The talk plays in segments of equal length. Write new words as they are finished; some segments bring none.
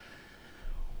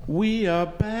We are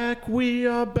back, we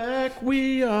are back,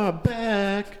 we are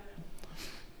back.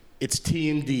 It's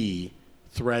TMD,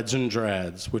 Threads and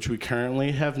Dreads, which we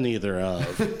currently have neither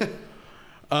of.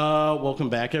 Welcome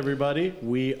back, everybody.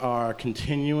 We are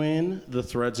continuing the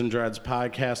Threads and Dreads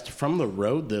podcast from the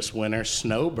road this winter,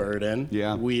 snowburden.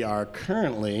 Yeah. We are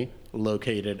currently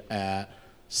located at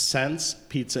Sense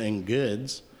Pizza and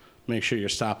Goods. Make sure you're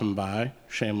stopping by.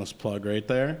 Shameless plug right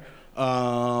there.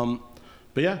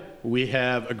 But yeah, we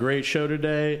have a great show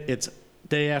today. It's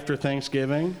day after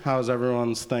Thanksgiving. How's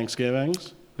everyone's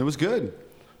Thanksgivings? It was good.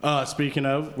 Speaking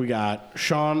of, we got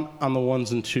Sean on the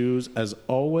ones and twos as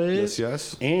always.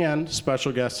 Yes. And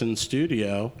special guest in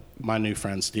studio, my new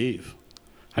friend Steve.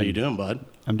 How you doing, bud?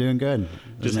 I'm doing good.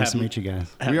 Just Nice to meet you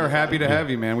guys. We are happy to have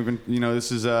you, man. We've been,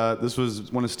 this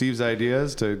was one of Steve's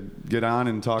ideas to get on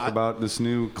and talk about this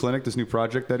new clinic, this new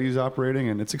project that he's operating,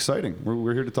 and it's exciting.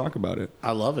 We're here to talk about it.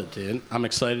 I love it, dude. I'm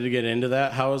excited to get into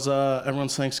that. How was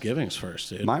everyone's Thanksgivings first,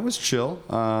 dude? Mine was chill.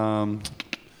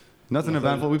 Nothing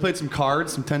eventful. We played some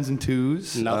cards, some tens and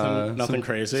twos. Nothing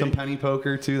crazy. Some penny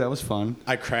poker too. That was fun.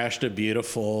 I crashed a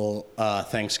beautiful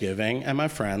Thanksgiving at my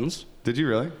friend's. Did you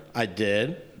really? I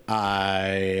did.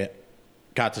 I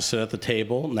got to sit at the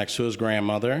table next to his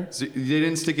grandmother. So you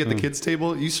didn't stick at the kids'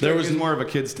 table? You strike as more of a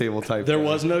kids' table type. There guy.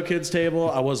 was no kids' table.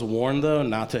 I was warned, though,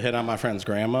 not to hit on my friend's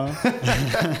grandma.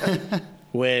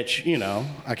 Which,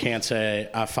 I can't say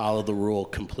I followed the rule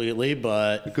completely,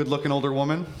 but... A good-looking older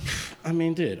woman? I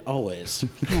mean, dude, always.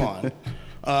 Come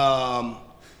on.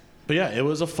 But yeah, it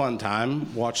was a fun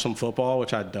time. Watched some football,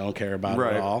 which I don't care about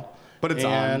at all. But it's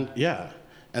on. Yeah.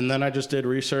 And then I just did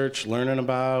research learning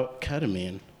about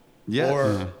ketamine. Yeah.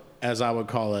 Or, as I would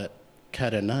call it,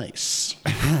 Keta-nice.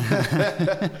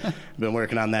 Been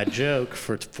working on that joke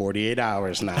for 48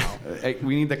 hours now. Hey,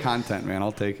 we need the content, man.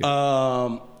 I'll take it.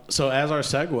 So as our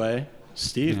segue,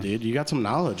 Steve, dude, you got some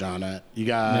knowledge on it. You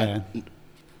got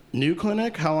new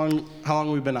clinic? How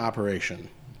long we been in operation?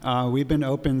 We've been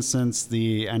open since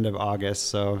the end of August,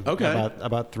 so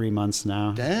about 3 months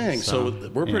now. Dang, so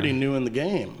we're pretty new in the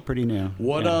game. Pretty new.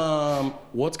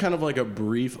 What's kind of like a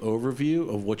brief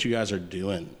overview of what you guys are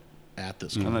doing at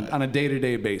this clinic? On a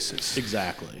day-to-day basis.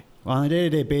 Exactly. Well, on a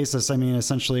day-to-day basis, I mean,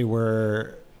 essentially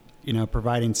we're,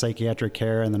 providing psychiatric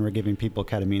care, and then we're giving people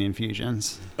ketamine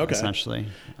infusions, essentially.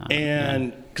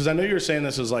 And because I know you were saying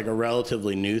this is like a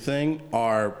relatively new thing,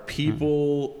 are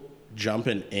people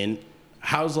jumping in?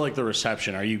 How's like the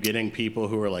reception? Are you getting people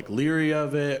who are like leery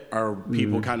of it? Are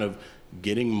people kind of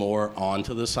getting more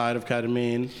onto the side of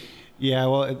ketamine? Yeah,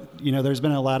 well, there's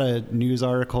been a lot of news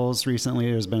articles recently.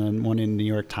 There's been one in New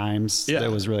York Times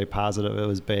that was really positive. It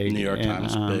was big. New York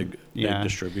Times, big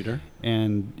distributor.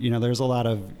 And, there's a lot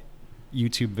of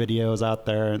YouTube videos out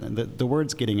there. And the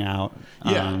word's getting out.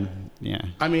 I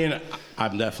mean,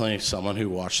 I'm definitely someone who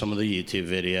watched some of the YouTube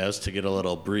videos to get a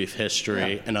little brief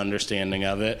history and understanding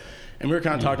of it. And we were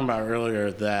kind of talking about earlier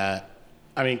that,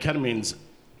 I mean, ketamine's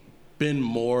been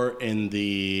more in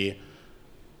the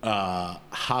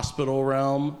hospital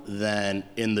realm than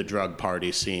in the drug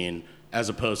party scene, as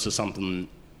opposed to something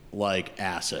like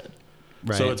acid.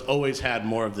 Right. So it's always had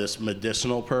more of this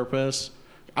medicinal purpose.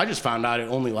 I just found out it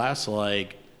only lasts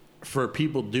for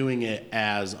people doing it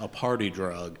as a party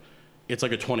drug, it's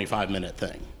like a 25-minute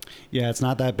thing. Yeah, it's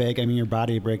not that big. I mean, your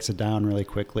body breaks it down really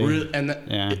quickly.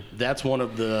 That's one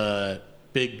of the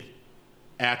big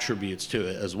attributes to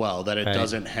it as well, that it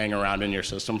doesn't hang around in your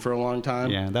system for a long time.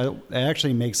 Yeah, that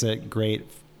actually makes it great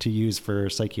to use for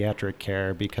psychiatric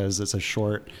care because it's a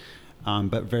short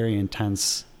but very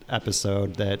intense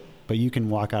episode but you can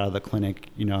walk out of the clinic,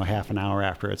 half an hour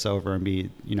after it's over and be,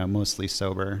 mostly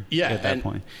sober at that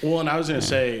point. Well, and I was going to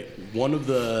say, one of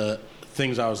the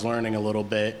things I was learning a little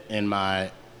bit in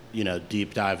my,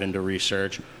 deep dive into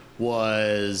research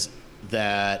was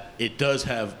that it does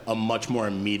have a much more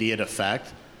immediate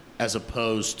effect as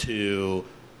opposed to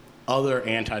other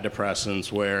antidepressants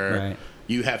where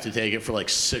you have to take it for like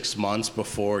 6 months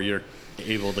before you're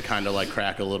able to kind of like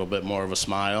crack a little bit more of a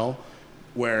smile.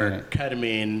 Where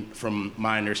ketamine, from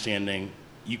my understanding,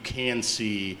 you can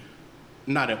see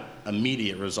not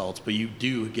immediate results, but you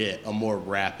do get a more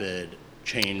rapid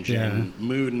change in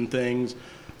mood and things.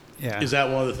 Yeah. Is that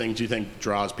one of the things you think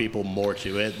draws people more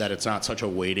to it, that it's not such a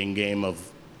waiting game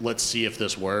of let's see if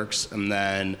this works, and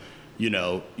then,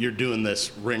 you're doing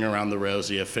this ring around the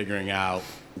rosy of figuring out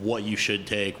what you should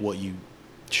take, what you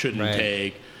shouldn't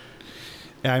take?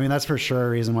 Yeah, I mean, that's for sure a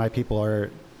reason why people are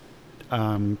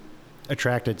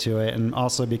attracted to it, and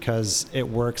also because it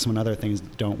works when other things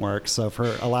don't work. So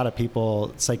for a lot of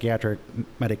people, psychiatric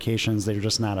medications, they're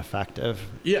just not effective.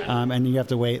 And you have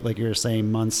to wait, like you were saying,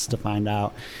 months to find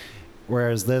out.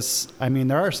 Whereas this, I mean,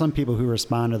 there are some people who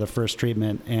respond to the first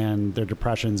treatment and their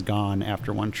depression's gone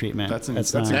after one treatment. That's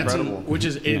incredible.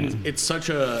 It's such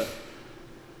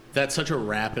a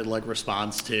rapid like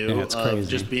response too, Yeah, it's of crazy.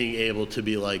 just being able to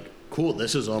be like, cool,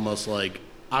 this is almost like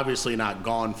obviously not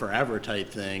gone forever type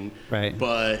thing, Right.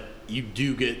 but you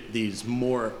do get these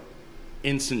more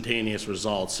instantaneous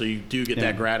results. So you do get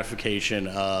that gratification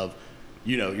of,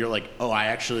 you know, you're like, oh,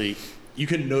 you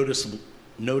can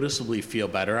noticeably feel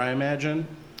better, I imagine.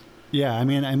 Yeah, I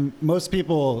mean, and most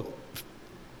people,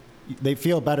 they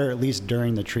feel better at least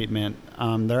during the treatment.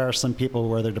 There are some people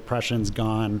where their depression's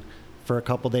gone for a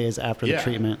couple days after the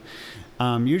treatment.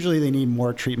 Usually they need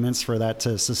more treatments for that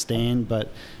to sustain,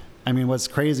 but I mean, what's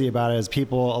crazy about it is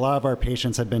a lot of our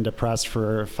patients have been depressed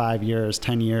for 5 years,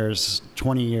 10 years,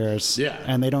 20 years,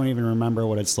 and they don't even remember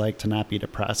what it's like to not be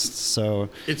depressed. So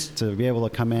to be able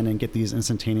to come in and get these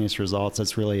instantaneous results,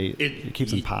 it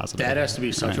keeps them positive. That has to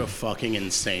be such a fucking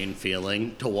insane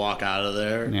feeling to walk out of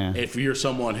there. Yeah. If you're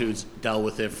someone who's dealt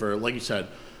with it for, like you said,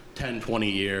 10,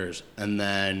 20 years, and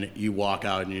then you walk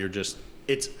out and you're just,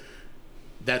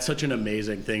 that's such an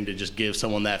amazing thing to just give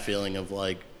someone that feeling of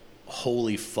like,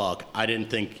 holy fuck, I didn't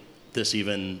think this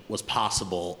even was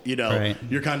possible. You know, Right.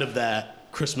 You're kind of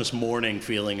that Christmas morning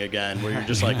feeling again, where you're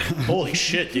just like, holy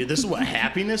shit, dude, this is what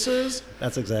happiness is?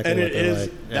 That's exactly And what it they're is,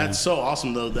 like. Yeah. that's so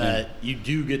awesome though, that you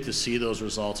do get to see those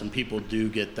results and people do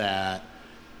get that,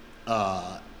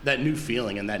 that new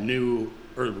feeling and that new,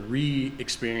 or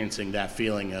re-experiencing that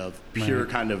feeling of pure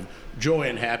kind of joy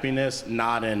and happiness,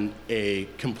 not in a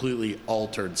completely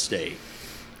altered state.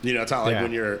 You know, it's not like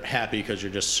when you're happy because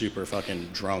you're just super fucking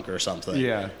drunk or something.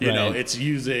 Yeah. You know, it's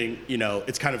using, you know,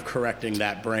 it's kind of correcting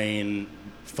that brain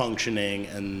functioning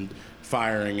and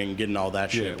firing and getting all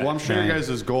that shit back. Well, I'm sure your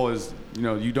guys' goal is, you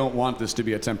know, you don't want this to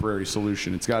be a temporary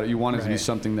solution. You want it to be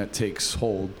something that takes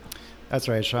hold. That's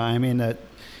right, Sean. I mean,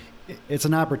 it's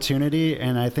an opportunity,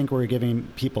 and I think we're giving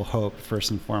people hope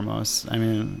first and foremost. I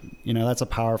mean, you know, that's a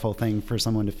powerful thing for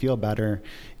someone to feel better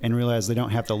and realize they don't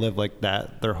have to live like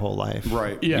that their whole life.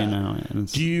 Right. Yeah. You know,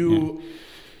 and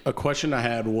a question I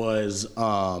had was,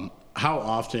 how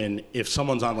often, if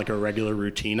someone's on like a regular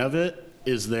routine of it,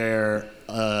 is there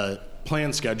a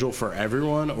planned schedule for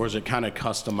everyone, or is it kind of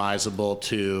customizable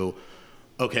to,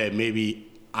 okay, maybe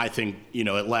I think, you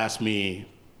know, it lasts me,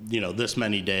 you know, this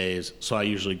many days, so I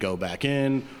usually go back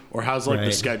in, or how's like the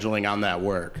scheduling on that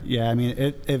work? Yeah, I mean,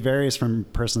 it varies from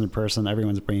person to person.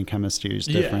 Everyone's brain chemistry is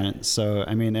different. Yeah. So,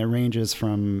 I mean, it ranges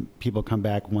from people come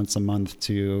back once a month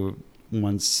to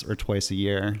once or twice a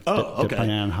year, depending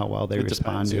on how well they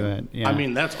respond to it. Yeah. I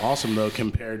mean, that's awesome though,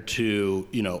 compared to,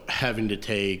 you know, having to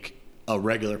take a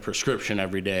regular prescription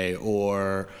every day,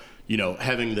 or, you know,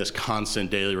 having this constant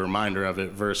daily reminder of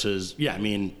it versus, I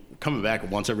mean, coming back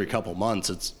once every couple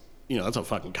months, it's, you know, that's a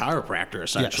fucking chiropractor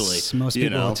essentially. Yes, most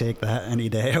people will take that any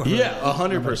day. Over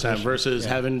 100% versus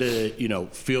having to, you know,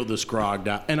 feel this grogged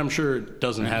out. And I'm sure it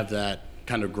doesn't have that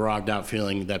kind of grogged out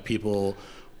feeling that people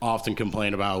often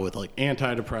complain about with like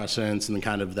antidepressants and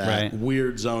kind of that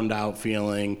weird zoned out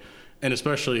feeling. And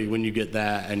especially when you get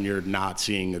that and you're not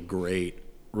seeing a great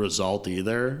result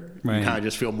either, you kind of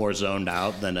just feel more zoned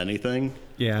out than anything.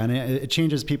 Yeah, and it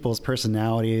changes people's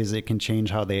personalities. It can change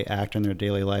how they act in their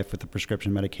daily life with the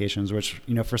prescription medications, which,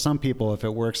 you know, for some people, if it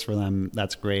works for them,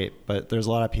 that's great. But there's a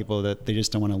lot of people that they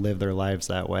just don't want to live their lives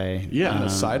that way. Yeah, and the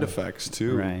side effects,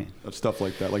 too, right, of stuff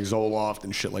like that, like Zoloft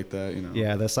and shit like that, you know.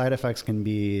 Yeah, the side effects can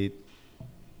be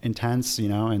intense, you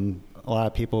know, and a lot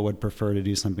of people would prefer to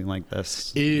do something like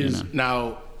this.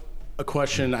 Now, a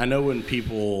question, I know when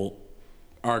people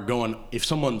are going, if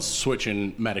someone's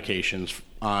switching medications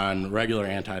on regular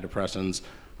antidepressants,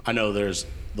 I know there's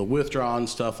the withdrawal and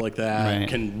stuff like that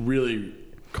can really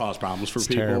cause problems for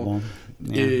people. Terrible.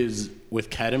 Yeah. Is with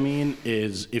ketamine,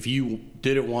 is if you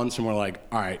did it once and we're like,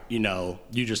 all right, you know,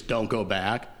 you just don't go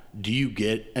back, do you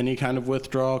get any kind of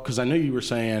withdrawal? Because I know you were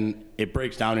saying it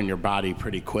breaks down in your body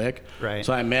pretty quick. Right.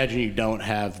 So I imagine you don't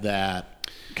have that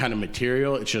kind of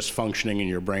material, it's just functioning in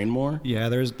your brain more. Yeah,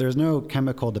 there's no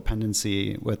chemical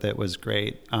dependency with it. Was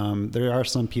great. There are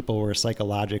some people where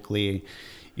psychologically,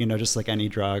 you know, just like any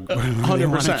drug, 100%. They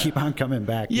want to keep on coming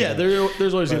back. Yeah,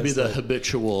 there's always going to be the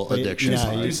habitual addiction.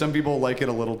 Do some people like it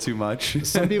a little too much?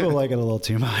 Some people like it a little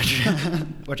too much,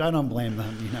 which I don't blame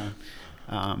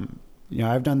them. You know,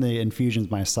 I've done the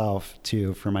infusions myself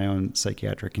too for my own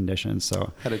psychiatric conditions.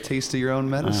 So had a taste of your own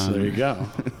medicine. There you go.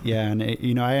 Yeah, and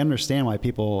you know, I understand why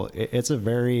people. It's a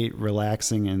very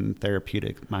relaxing and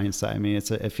therapeutic mindset. I mean,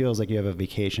 it feels like you have a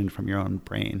vacation from your own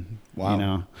brain. Wow. You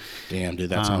know? Damn, dude,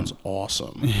 that sounds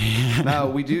awesome. Now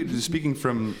we do. Speaking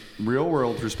from real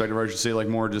world perspective, or I should say, like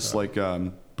more just like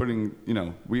putting,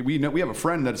 we know, we have a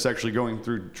friend that's actually going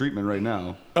through treatment right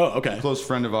now. Oh, okay. A close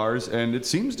friend of ours, and it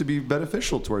seems to be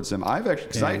beneficial towards him. I've actually,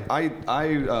 because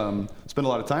I spend a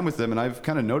lot of time with him, and I've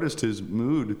kind of noticed his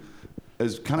mood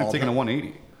has kind of taken a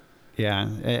 180. Yeah,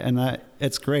 and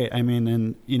it's great. I mean,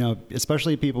 and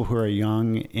especially people who are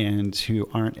young and who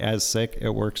aren't as sick,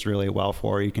 it works really well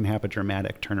for. You can have a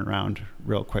dramatic turnaround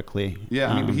real quickly.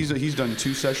 Yeah, I mean, but he's done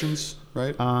 2 sessions,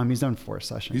 right? He's done 4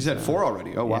 sessions. He's had 4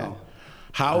 already. Oh wow. Yeah.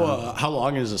 How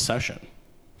long is a session?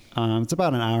 It's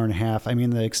about an hour and a half. I mean,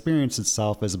 the experience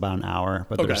itself is about an hour,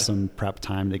 but there's some prep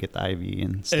time to get the IV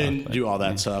and stuff. And do all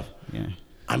that stuff. Yeah.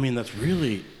 I mean, that's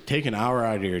really take an hour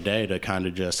out of your day to kind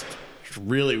of just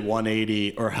really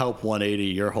 180 or help 180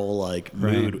 your whole like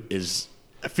mood is.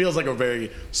 It feels like a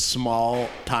very small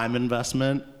time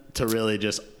investment to really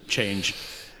just change.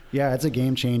 Yeah, it's a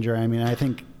game changer. I mean, I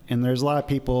think, and there's a lot of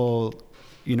people,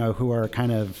 who are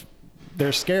kind of,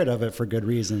 they're scared of it for good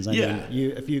reasons. I mean,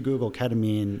 if you Google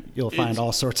ketamine, you'll find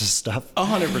all sorts of stuff.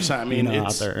 100%. I mean,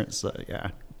 out there. So,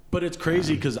 yeah. But it's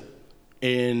crazy because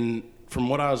from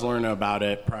what I was learning about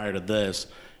it prior to this,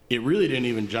 it really didn't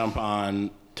even jump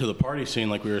on to the party scene,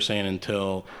 like we were saying,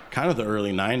 until kind of the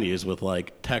early 90s with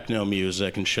like techno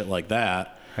music and shit like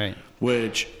that. Right.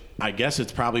 Which I guess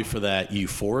it's probably for that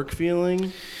euphoric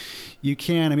feeling. You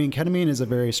can. I mean, ketamine is a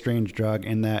very strange drug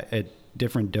in that at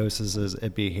different doses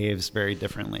it behaves very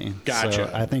differently. Gotcha.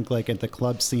 So I think like at the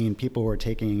club scene, people were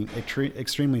taking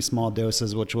extremely small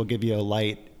doses, which will give you a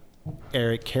light,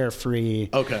 carefree.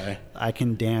 Okay. I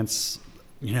can dance,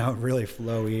 really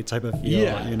flowy type of feel.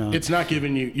 Yeah. It's not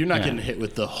giving you're not getting hit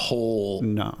with the whole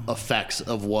effects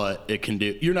of what it can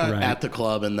do. You're not at the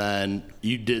club and then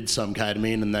you did some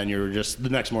ketamine and then you're just, the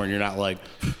next morning you're not like,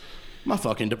 my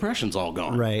fucking depression's all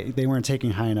gone. Right. They weren't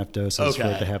taking high enough doses for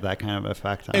it to have that kind of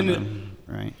effect on them.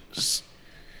 Right.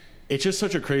 It's just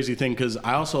such a crazy thing because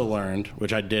I also learned,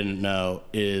 which I didn't know,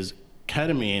 is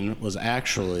ketamine was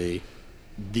actually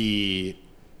the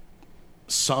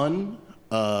son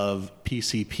of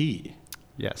PCP.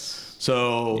 Yes.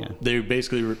 So they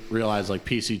basically realized like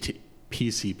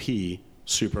PCP,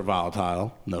 super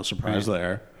volatile, no surprise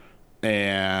there,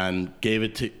 and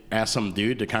asked some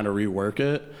dude to kind of rework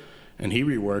it. And he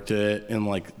reworked it in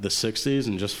like the 60s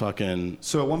and just fucking.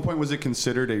 So at one point, was it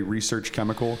considered a research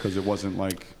chemical? Because it wasn't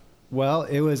like. Well,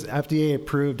 it was FDA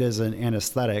approved as an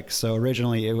anesthetic. So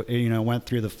originally, it went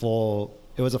through the full.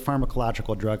 It was a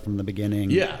pharmacological drug from the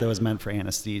beginning. Yeah. That was meant for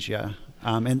anesthesia.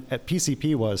 And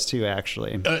PCP was too,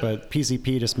 actually. But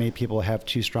PCP just made people have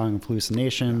too strong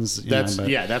hallucinations. That's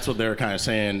what they were kind of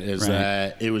saying is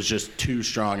that it was just too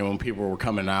strong. And when people were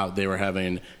coming out, they were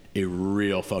having a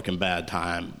real fucking bad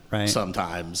time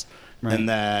sometimes. Right. And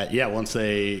that, once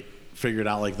they figured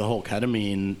out like the whole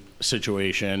ketamine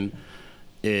situation,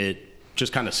 it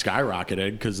just kind of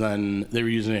skyrocketed because then they were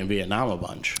using it in Vietnam a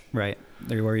bunch. Right.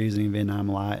 They were using it in Vietnam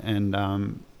a lot.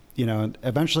 And,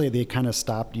 eventually they kind of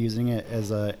stopped using it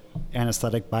as a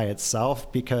anesthetic by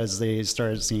itself because they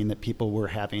started seeing that people were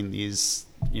having these,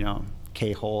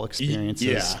 K-hole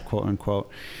experiences, quote unquote.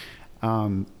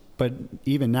 But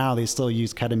even now, they still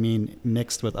use ketamine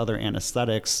mixed with other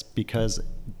anesthetics because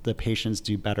the patients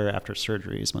do better after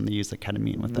surgeries when they use the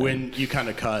ketamine with them. When you kind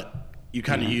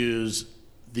of use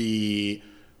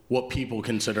what people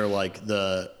consider like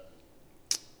the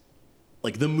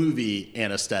movie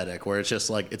anesthetic, where it's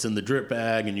just like it's in the drip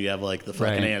bag and you have like the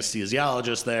fucking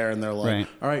anesthesiologist there and they're like,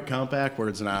 all right, count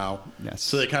backwards now. Yes.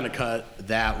 So they kind of cut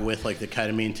that with like the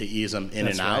ketamine to ease them in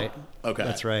and out. Okay.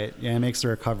 That's right. Yeah, it makes the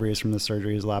recoveries from the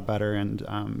surgeries a lot better. And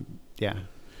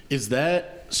Is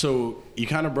that, so you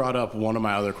kind of brought up one of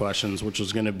my other questions, which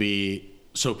was going to be,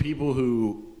 so people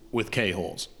who, with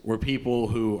K-holes, were people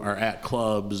who are at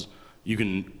clubs,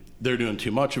 they're doing too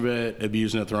much of it,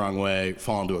 abusing it the wrong way,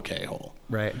 fall into a K-hole.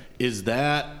 Right. Is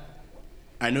that,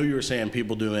 I know you were saying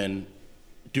people doing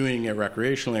it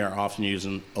recreationally are often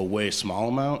using a way small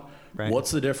amount. Right.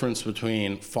 What's the difference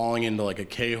between falling into like a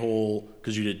K-hole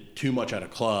because you did too much at a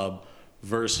club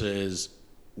versus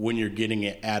when you're getting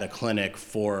it at a clinic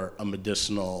for a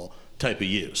medicinal type of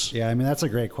use? Yeah, I mean, that's a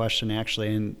great question,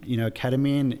 actually. And,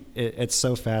 ketamine, it's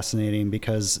so fascinating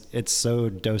because it's so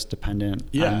dose dependent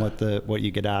on what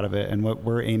you get out of it. And what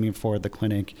we're aiming for at the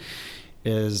clinic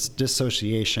is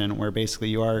dissociation, where basically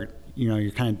you're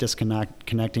kind of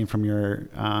disconnecting from your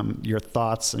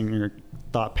thoughts and your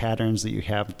thought patterns that you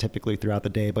have typically throughout the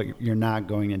day, but you're not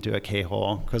going into a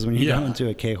K-hole, because when you go into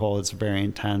a K-hole, it's very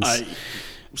intense.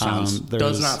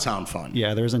 Does not sound fun.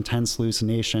 Yeah, there's intense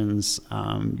hallucinations.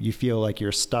 You feel like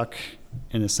you're stuck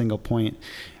in a single point,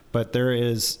 but there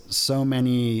is so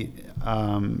many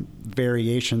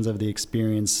variations of the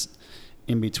experience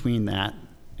in between that.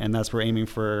 and that's we're aiming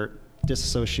for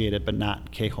dissociated but not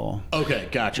K-hole. Okay,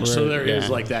 gotcha. So there is yeah.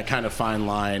 like that kind of fine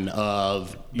line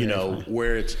of, you know,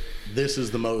 where this is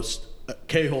the most,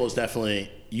 K-hole is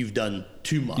definitely, you've done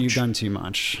too much. You've done too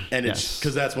much. And it's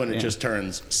because that's when it just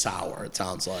turns sour, it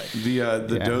sounds like.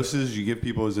 The doses you give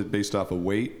people, is it based off of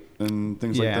weight and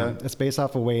things like that? It's based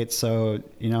off of weight, so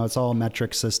you know it's all a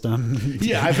metric system.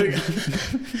 Yeah, I figured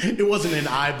it wasn't an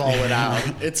eyeball it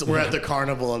out. We're at the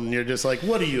carnival and you're just like,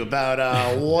 what are you, about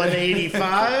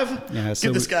 185? Yeah, so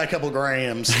give this guy a couple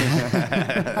grams.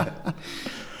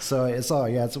 So it's all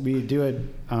we do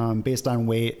it based on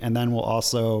weight, and then we'll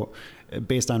also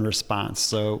based on response.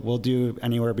 So we'll do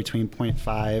anywhere between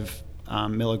 0.5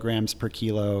 milligrams per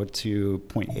kilo to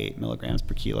 0.8 milligrams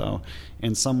per kilo,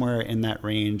 and somewhere in that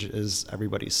range is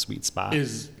everybody's sweet spot.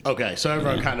 Okay, so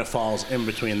everyone kind of falls in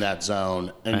between that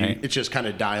zone, and it's just kind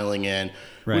of dialing in,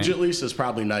 which at least is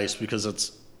probably nice because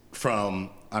it's from,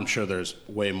 I'm sure there's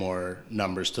way more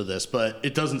numbers to this, but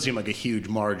it doesn't seem like a huge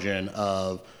margin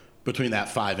of between that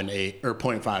 5 and 8 or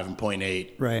 0.5 and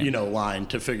 0.8, you know, line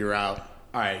to figure out,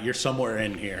 all right, you're somewhere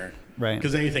in here. Right.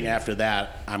 Because anything after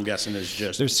that, I'm guessing, is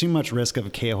just... There's too much risk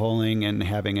of K-holing and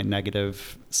having a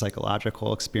negative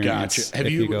psychological experience if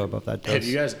you go above that dose. Have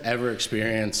you guys ever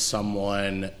experienced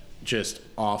someone just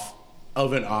off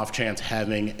chance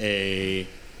having a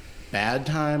bad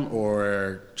time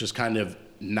or just kind of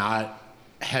not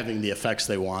having the effects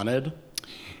they wanted?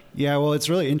 Yeah, well, it's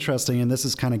really interesting, and this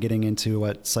is kind of getting into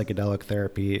what psychedelic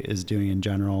therapy is doing in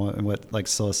general, and what like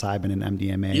psilocybin and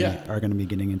MDMA are going to be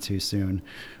getting into soon,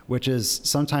 which is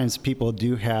sometimes people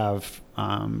do have,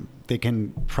 they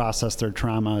can process their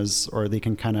traumas, or they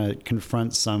can kind of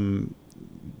confront some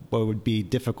what would be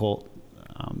difficult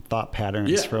thought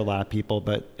patterns for a lot of people,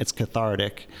 but it's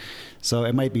cathartic. So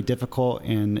it might be difficult,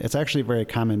 and it's actually very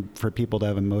common for people to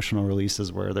have emotional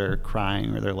releases where they're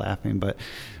crying or they're laughing. But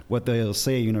what they'll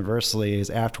say universally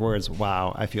is afterwards,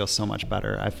 wow, I feel so much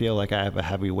better. I feel like I have a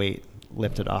heavy weight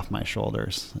lifted off my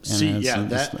shoulders.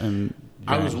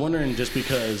 I was wondering, just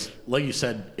because, like you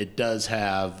said, it does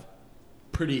have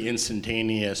pretty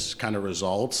instantaneous kind of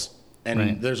results.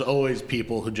 And there's always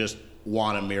people who just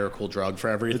want a miracle drug for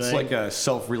everything. It's like a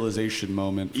self-realization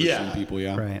moment for some people,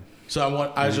 Right.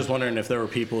 So I was just wondering if there were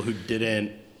people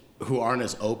who aren't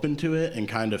as open to it and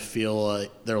kind of feel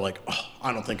like they're like, oh,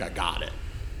 I don't think I got it.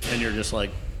 And you're just like,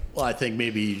 well, I think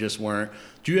maybe you just weren't.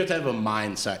 Do you have to have a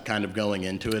mindset kind of going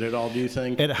into it at all, do you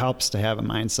think? It helps to have a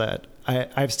mindset.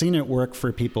 I've seen it work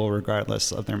for people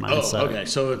regardless of their mindset. Oh, okay.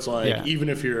 So it's like, even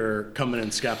if you're coming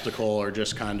in skeptical or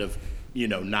just kind of, you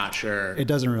know, not sure. It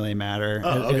doesn't really matter.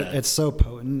 Oh, okay. It's so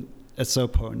potent. It's so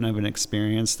potent of an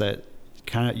experience that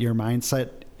kind of your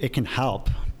mindset, it can help,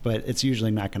 but it's usually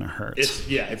not going to hurt.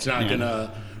 It's not going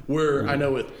to, I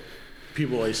know with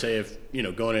people, they say if, you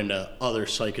know, going into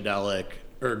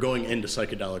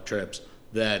psychedelic trips,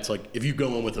 that's like, if you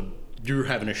go in you're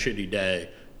having a shitty day,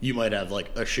 you might have like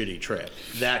a shitty trip.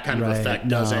 That kind of effect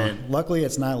doesn't. Luckily,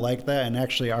 it's not like that. And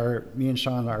actually, me and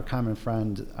Sean, our common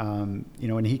friend, you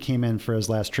know, when he came in for his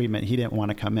last treatment, he didn't want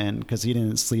to come in because he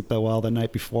didn't sleep that well the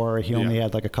night before. He only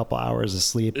had like a couple hours of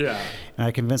sleep. Yeah. And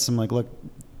I convinced him, like, look,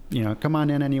 you know, come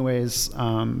on in anyways.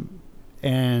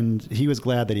 And he was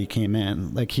glad that he came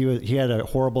in. Like he had a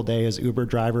horrible day. His Uber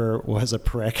driver was a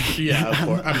prick. Yeah, of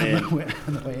course. I mean,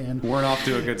 on the way in. Weren't off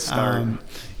to a good start.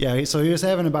 So he was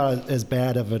having about as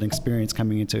bad of an experience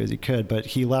coming into it as he could, but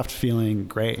he left feeling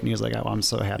great, and he was like, "Oh, I'm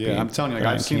so happy." Yeah, I'm telling you, like,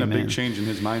 I've seen a big change in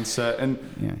his mindset, and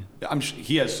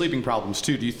he has sleeping problems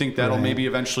too. Do you think that'll maybe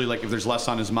eventually, like, if there's less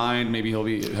on his mind, maybe he'll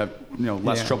have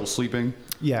less trouble sleeping?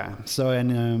 Yeah. So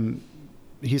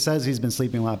he says he's been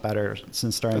sleeping a lot better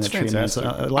since starting the treatment. So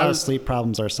a lot of sleep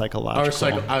problems are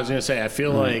psychological. I was going to say, I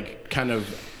feel like kind of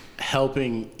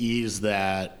helping ease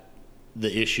the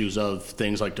issues of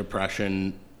things like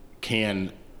depression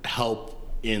can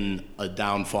help in a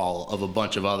downfall of a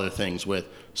bunch of other things with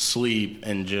sleep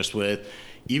and just with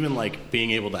even like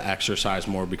being able to exercise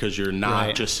more, because you're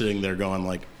not just sitting there going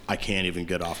like, I can't even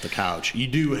get off the couch. You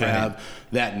do have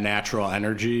that natural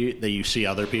energy that you see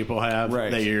other people have,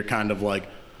 that you're kind of like,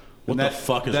 what the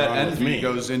fuck is wrong with me? That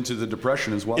goes into the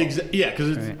depression as well. Because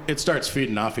it starts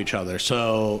feeding off each other.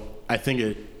 So I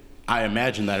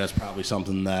imagine that is probably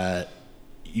something that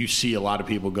you see a lot of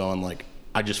people going like,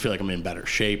 I just feel like I'm in better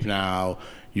shape now.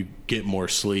 You get more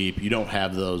sleep. You don't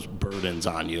have those burdens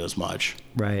on you as much.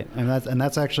 Right. And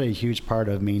that's actually a huge part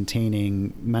of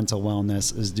maintaining mental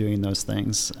wellness, is doing those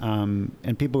things.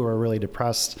 And people who are really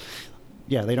depressed,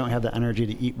 they don't have the energy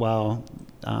to eat well.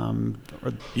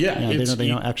 Or, Yeah, they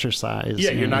don't exercise.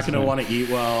 Yeah, you're not going to want to eat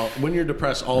well. When you're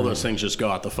depressed, all those things just go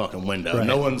out the fucking window. Right.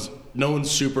 No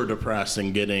one's super depressed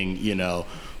and getting,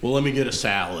 well, let me get a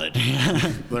salad.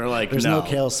 They're like, there's no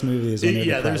kale smoothies when you're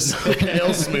depressed. There's no kale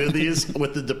smoothies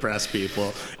with the depressed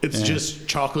people. It's just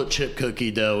chocolate chip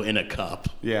cookie dough in a cup.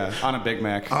 Yeah, on a Big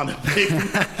Mac. On a Big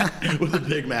Mac, with a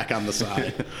Big Mac on the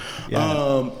side.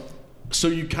 Yeah. So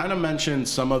you kind of mentioned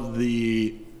some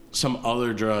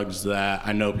other drugs that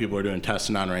I know people are doing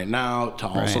testing on right now to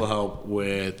also help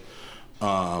with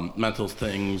mental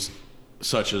things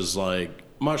such as like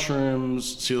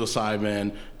mushrooms,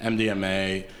 psilocybin,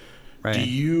 MDMA. Right. Do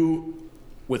you,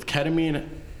 with ketamine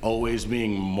always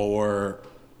being more,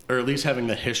 or at least having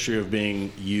the history of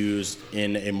being used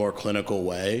in a more clinical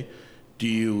way, do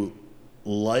you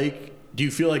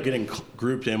feel like getting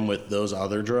grouped in with those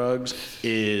other drugs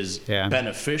is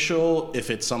beneficial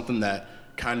if it's something that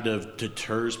kind of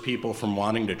deters people from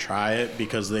wanting to try it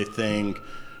because they think,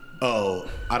 oh,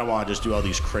 I don't want to just do all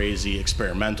these crazy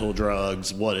experimental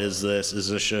drugs. What is this? Is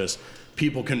this just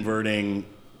people converting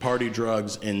party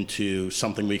drugs into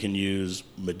something we can use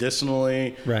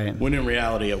medicinally? Right. When in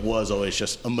reality, it was always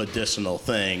just a medicinal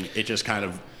thing. It just kind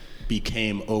of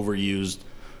became overused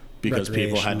because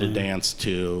people had to dance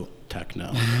to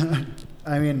techno.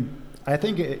 I mean, I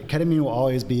think ketamine will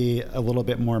always be a little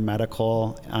bit more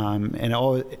medical, and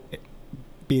it'll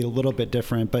be a little bit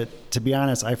different. But to be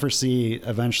honest, I foresee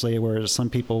eventually where some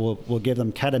people will give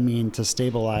them ketamine to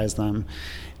stabilize them,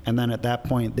 and then at that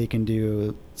point they can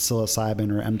do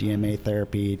psilocybin or MDMA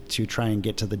therapy to try and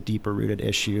get to the deeper rooted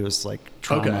issues like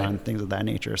trauma and things of that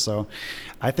nature. So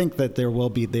I think that they will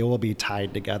be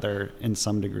tied together in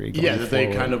some degree. Yeah, that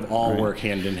they kind of all work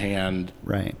hand in hand.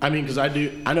 Right. I mean, because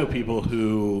I know people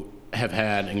who have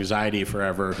had anxiety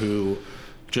forever who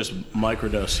just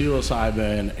microdose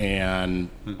psilocybin and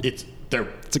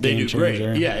they do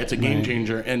great. Yeah, it's a game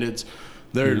changer, and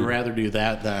they'd rather do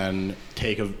that than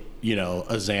take a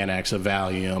Xanax, a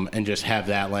Valium, and just have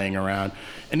that laying around,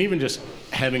 and even just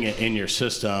having it in your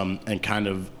system and kind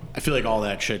of, I feel like all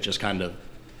that shit just kind of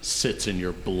sits in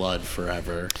your blood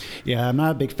forever. Yeah, I'm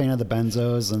not a big fan of the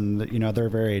benzos, and they're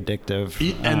very addictive.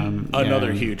 And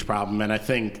another huge problem, and I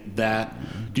think that,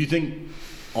 do you think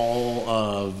all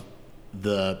of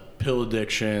the pill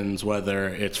addictions, whether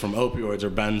it's from opioids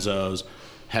or benzos,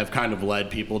 have kind of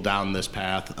led people down this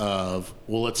path of,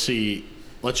 well,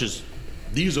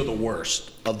 these are the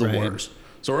worst of the worst.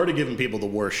 So we're already giving people the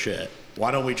worst shit.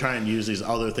 Why don't we try and use these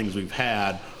other things we've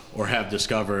had or have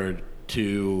discovered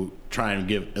to try and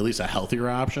give at least a healthier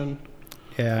option?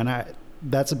 Yeah, and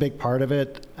that's a big part of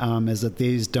it, is that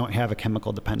these don't have a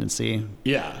chemical dependency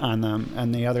on them.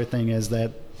 And the other thing is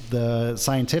that the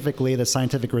scientific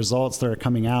results that are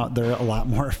coming out, they're a lot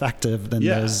more effective than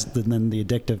than the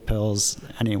addictive pills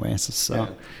anyways. So. Yeah.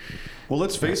 Well,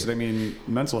 let's face it. I mean,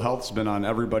 mental health's been on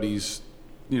everybody's,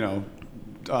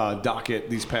 docket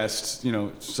these past,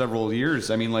 several years.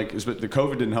 I mean, like, the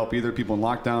COVID didn't help either. People in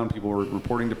lockdown, people were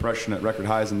reporting depression at record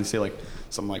highs, and they say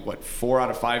something like 4 out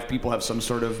of 5 people have some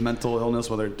sort of mental illness,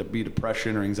 whether it be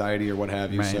depression or anxiety or what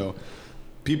have you. Right. So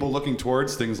people looking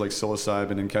towards things like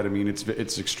psilocybin and ketamine,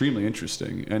 it's extremely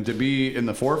interesting. And to be in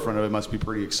the forefront of it must be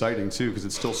pretty exciting, too, because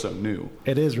it's still so new.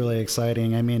 It is really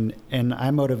exciting. I mean, and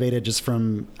I'm motivated just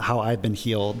from how I've been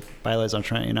healed by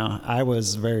Lisotren. I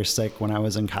was very sick when I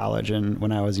was in college and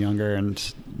when I was younger, and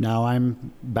now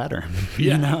I'm better,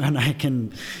 and I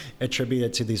can attribute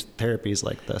it to these therapies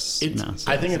like this.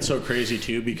 I think it's so crazy,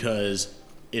 too, because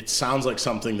it sounds like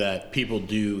something that people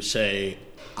do say,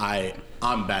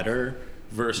 I'm better.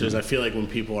 Versus, I feel like when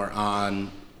people are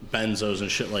on benzos and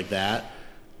shit like that,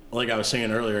 like I was saying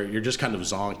earlier, you're just kind of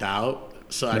zonked out.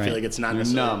 So I feel like it's not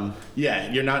necessarily numb. Yeah,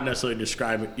 you're not necessarily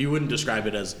you wouldn't describe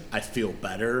it as I feel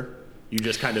better. You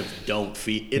just kind of don't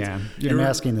feel. You're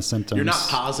masking the symptoms. You're not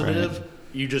positive. Right.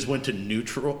 You just went to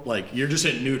neutral. Like you're just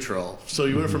in neutral. So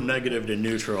you went from negative to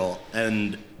neutral,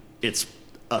 and it's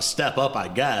a step up, I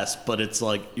guess. But it's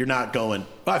like you're not going,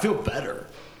 I feel better.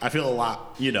 I feel a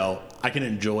lot, I can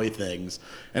enjoy things.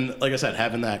 And like I said,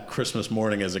 having that Christmas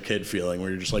morning as a kid feeling where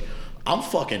you're just like, I'm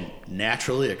fucking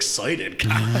naturally excited,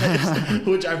 guys.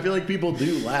 Which I feel like people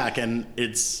do lack. And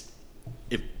if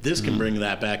this can bring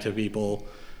that back to people,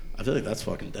 I feel like that's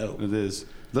fucking dope. It is.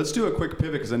 Let's do a quick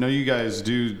pivot because I know you guys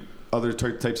do other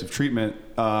types of treatment.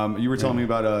 You were telling me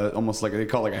about almost like they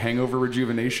call it like a hangover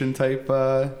rejuvenation type.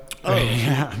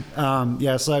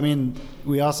 Yeah. So I mean,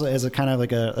 we also, as a kind of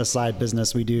like a side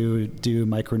business, we do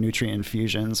micronutrient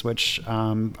infusions, which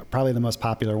probably the most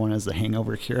popular one is the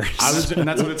hangover cure. And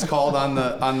that's what it's called on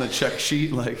the check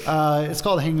sheet, like. It's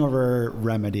called hangover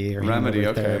remedy or Remedy.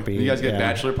 hangover Okay. therapy. You guys get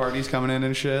bachelor parties coming in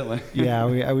and shit, like. Yeah,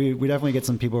 we definitely get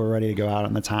some people who are ready to go out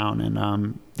in the town,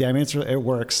 and yeah, I mean it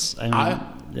works.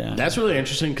 Yeah. That's really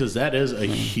interesting because that is a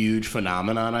huge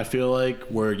phenomenon, I feel like,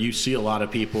 where you see a lot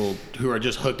of people who are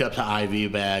just hooked up to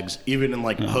IV bags, even in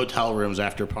like hotel rooms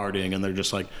after partying, and they're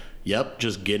just like, yep,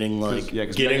 just getting like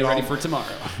getting ready for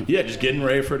tomorrow. Yeah, just getting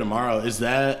ready for tomorrow. Have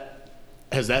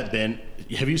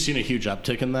you seen a huge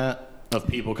uptick in that of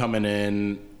people coming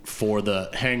in for the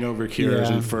hangover cures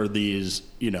and for these,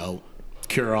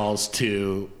 cure-alls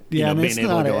to being able to go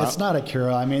out? It's not a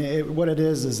cure-all. I mean, what it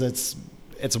is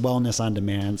it's wellness on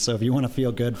demand. So if you want to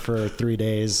feel good for 3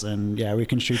 days, and we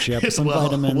can shoot you up with some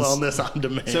vitamins. Wellness on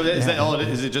demand. So is that all?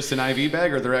 Is it just an IV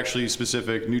bag, or are there actually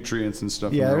specific nutrients and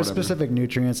stuff? Yeah, there's specific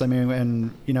nutrients. I mean,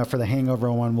 and for the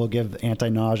hangover one, we'll give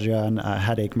anti-nausea and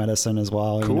headache medicine as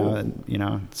well. Cool.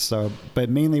 So,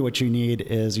 but mainly what you need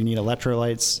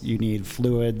electrolytes, you need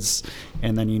fluids,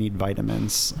 and then you need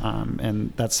vitamins,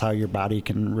 and that's how your body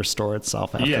can restore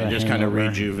itself after a just hangover. kind of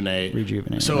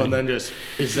rejuvenate. So, and then is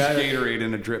that Gatorade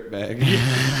in a drip bag?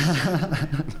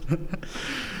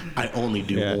 I only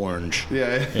do orange.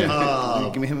 Yeah.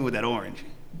 Give me him with that orange.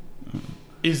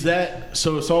 Is that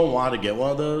so? If someone wanted to get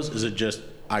one of those, is it just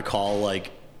I call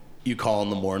you call in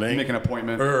the morning, make an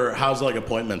appointment, or how's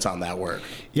appointments on that work?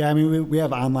 Yeah, I mean we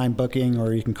have online booking,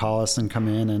 or you can call us and come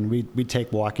in, and we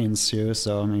take walk-ins too.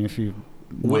 So I mean, if you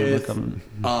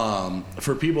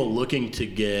for people looking to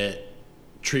get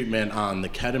treatment on the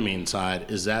ketamine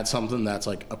side, is that something that's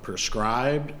like a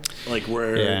prescribed, like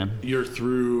where you're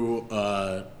through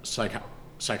a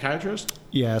psychiatrist?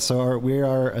 Yeah, so we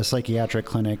are a psychiatric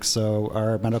clinic. So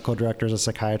our medical director is a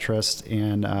psychiatrist,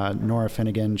 and Nora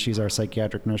Finnegan, she's our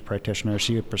psychiatric nurse practitioner.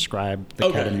 She would prescribe the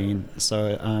ketamine.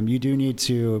 So you do need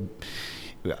to.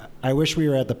 I wish we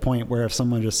were at the point where if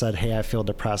someone just said, "Hey, I feel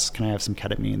depressed. Can I have some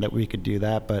ketamine?" that we could do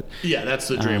that. But yeah, that's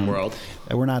the dream world.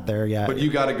 We're not there yet. But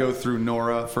you got to go through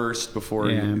Nora first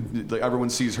before everyone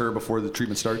sees her before the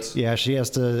treatment starts. Yeah, she has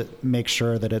to make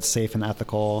sure that it's safe and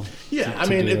ethical. Yeah, I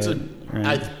mean it's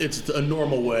it's a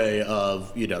normal way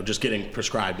of just getting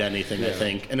prescribed anything. I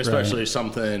think, and especially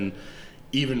something.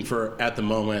 Even for at the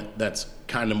moment, that's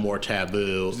kind of more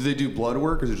taboo. Do they do blood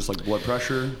work, or is it just like blood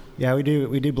pressure? Yeah, we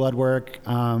do blood work.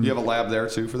 Do you have a lab there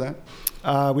too for that?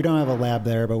 We don't have a lab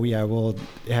there, but we'll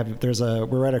have.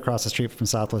 We're right across the street from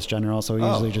Southwest General, so we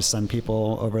usually just send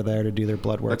people over there to do their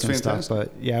blood work stuff.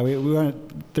 But yeah, we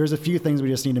want. There's a few things we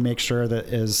just need to make sure that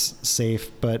is safe,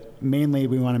 but mainly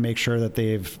we want to make sure that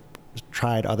they've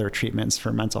tried other treatments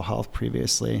for mental health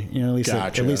previously. At least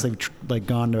they've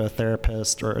gone to a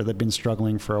therapist, or they've been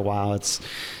struggling for a while. It's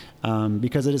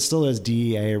because it still is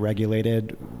DEA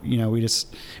regulated. We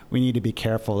need to be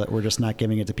careful that we're just not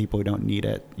giving it to people who don't need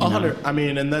it. 100. I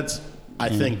mean, and I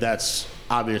think that's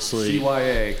obviously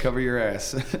CYA, cover your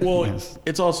ass. Well,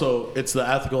 it's the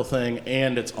ethical thing,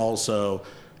 and it's also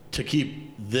to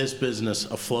keep this business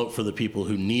afloat for the people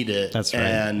who need it. That's right.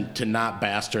 And to not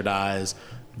bastardize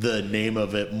the name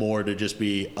of it more to just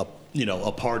be a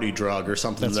party drug or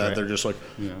something they're just like,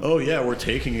 oh yeah, we're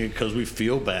taking it because we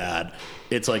feel bad.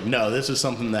 It's like, no, this is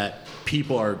something that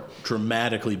people are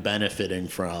dramatically benefiting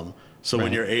from. So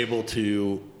when you're able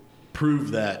to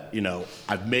prove that,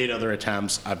 I've made other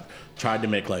attempts, I've tried to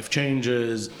make life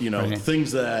changes,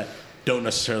 things that don't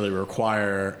necessarily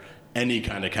require any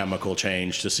kind of chemical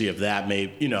change to see if that may,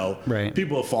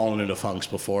 people have fallen into funks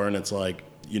before, and it's like,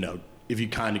 if you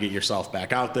kind of get yourself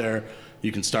back out there,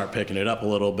 you can start picking it up a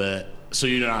little bit. So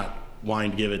you're not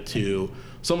wanting to give it to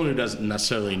someone who doesn't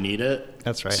necessarily need it.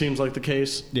 That's right. Seems like the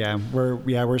case. Yeah,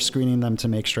 we're screening them to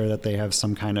make sure that they have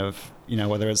some kind of,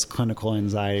 whether it's clinical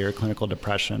anxiety or clinical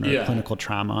depression or clinical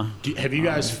trauma. Have you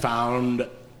guys found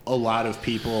a lot of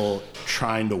people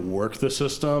trying to work the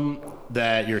system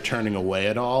that you're turning away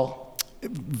at all?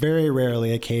 Very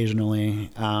rarely,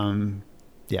 occasionally.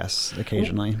 Yes,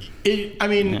 occasionally.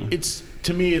 It's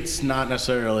to me, it's not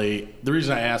necessarily. The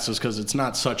reason I ask is because it's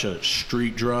not such a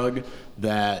street drug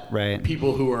that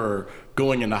people who are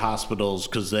going into hospitals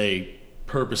because they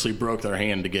purposely broke their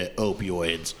hand to get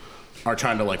opioids are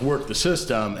trying to work the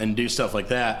system and do stuff like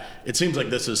that. It seems like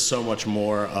this is so much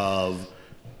more of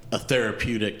a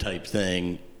therapeutic type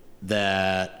thing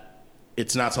that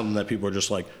it's not something that people are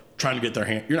just trying to get their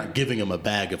hand. You're not giving them a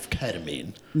bag of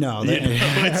ketamine. No,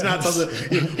 It's not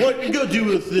something. What you go do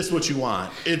with this what you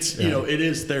want. It's it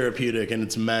is therapeutic and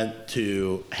it's meant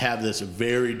to have this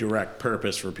very direct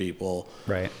purpose for people.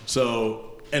 Right.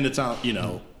 So and it's not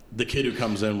the kid who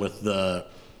comes in with the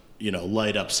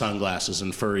light up sunglasses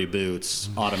and furry boots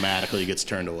automatically gets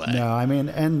turned away. No, I mean,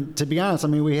 and to be honest, I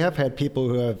mean, we have had people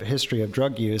who have a history of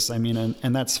drug use. I mean,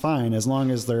 and that's fine as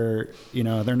long as they're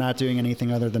not doing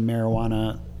anything other than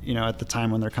marijuana. At the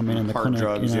time when they're coming in the hard clinic.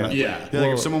 drugs. Yeah.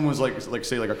 Like if someone was like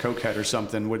say like a cokehead or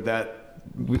something, would that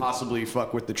possibly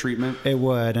fuck with the treatment? It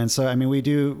would, and so I mean, we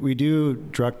do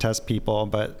drug test people,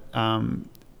 but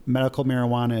medical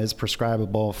marijuana is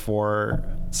prescribable for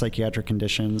psychiatric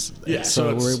conditions. Yeah,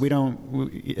 so we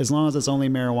don't, as long as it's only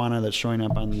marijuana that's showing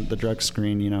up on the drug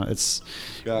screen,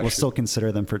 we'll still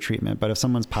consider them for treatment. But if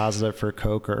someone's positive for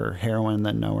coke or heroin,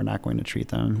 then no, we're not going to treat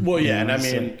them. Well, yeah, and I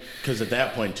mean, because at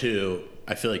that point too,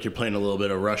 I feel like you're playing a little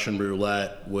bit of Russian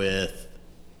roulette with.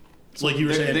 Like you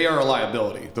were saying, they are a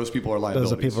liability. Those people are liabilities.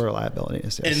 Those people are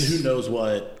liabilities. Yes. And who knows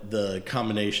what the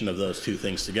combination of those two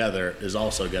things together is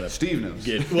also going to. Steve knows.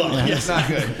 It's not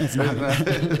good. It's not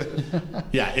good.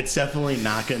 Yeah, it's definitely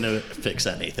not going to fix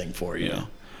anything for you.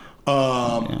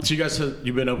 So you guys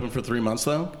you've been open for 3 months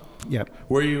though? Yep.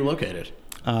 Where are you located?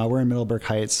 We're in Middleburg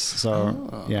Heights,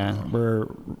 so we're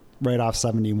right off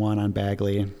 71 on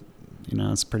Bagley.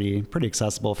 It's pretty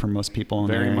accessible for most people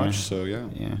in the area. Very much so, yeah.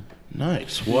 Yeah.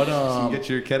 Nice. What? So you get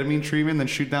your ketamine treatment, then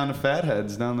shoot down to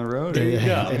Fatheads down the road. There you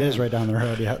go. It is right down the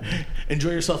road. Yeah.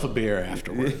 Enjoy yourself a beer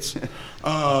afterwards.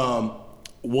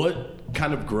 What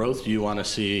kind of growth do you want to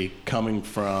see coming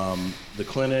from the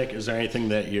clinic? Is there anything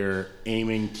that you're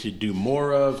aiming to do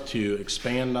more of, to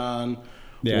expand on?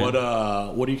 Yeah.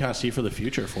 What do you kind of see for the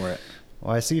future for it?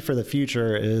 Well, I see for the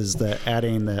future is that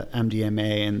adding the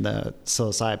MDMA and the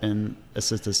psilocybin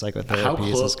assisted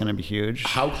psychotherapies is going to be huge.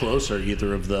 How close are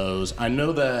either of those? I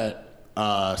know that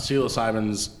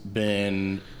psilocybin's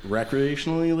been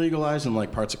recreationally legalized in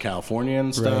like parts of California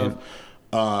and stuff.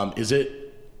 Right. Is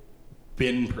it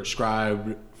been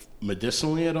prescribed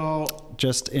medicinally at all?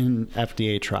 Just in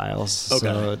FDA trials. Okay.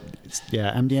 So,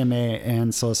 MDMA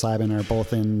and psilocybin are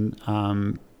both in,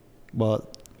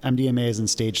 MDMA is in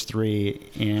stage 3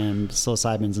 and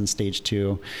psilocybin's in stage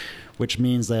 2, which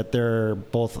means that they're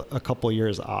both a couple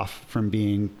years off from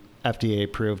being FDA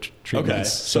approved treatments.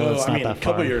 Okay, so it's I not mean, that a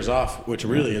couple far. years off, which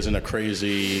really isn't a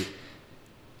crazy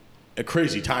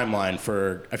timeline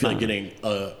for, I feel like, getting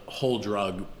a whole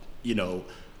drug,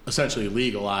 essentially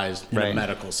legalized in a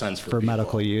medical sense for people.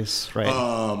 Medical use,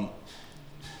 right?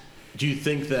 Do you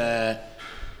think that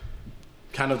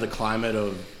kind of the climate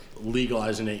of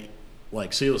legalizing it,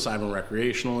 like psilocybin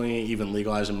recreationally, even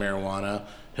legalizing marijuana,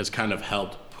 has kind of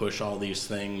helped push all these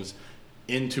things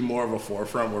into more of a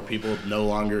forefront where people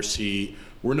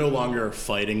we're no longer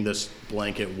fighting this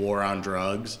blanket war on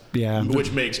drugs,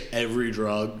 which makes every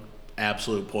drug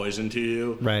absolute poison to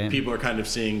you. Right. People are kind of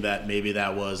seeing that maybe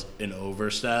that was an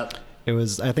overstep.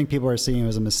 I think people are seeing it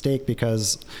was a mistake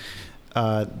because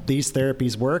these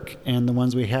therapies work and the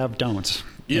ones we have don't.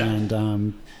 Yeah.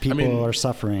 And people are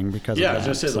suffering because of that. Yeah, I was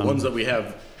going to say, the ones that we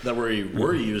have that we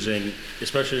were using,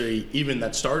 especially even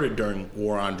that started during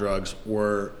war on drugs,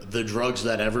 were the drugs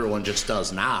that everyone just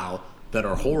does now that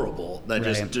are horrible, that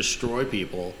just destroy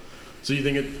people. So you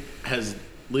think it has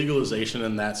legalization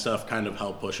and that stuff kind of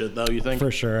helped push it, though, you think?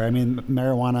 For sure. I mean,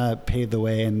 marijuana paved the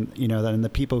way, and and the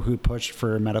people who pushed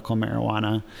for medical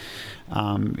marijuana,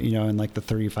 in like the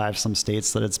 35 some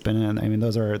states that it's been in, I mean,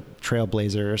 those are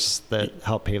trailblazers that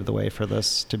help pave the way for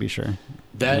this, to be sure.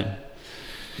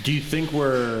 Do you think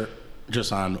we're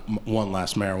just on one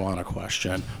last marijuana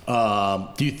question?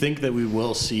 Do you think that we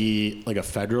will see like a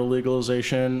federal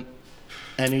legalization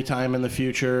anytime in the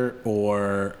future,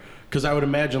 or? Because I would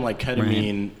imagine like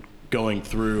ketamine going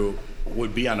through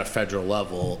would be on a federal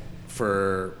level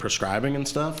for prescribing and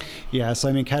stuff. Yeah, so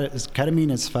I mean,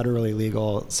 ketamine is federally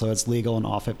legal, so it's legal in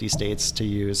all 50 states to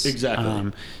use.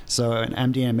 Exactly. So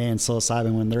an MDMA and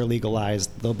psilocybin, when they're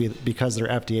legalized, they'll be, because they're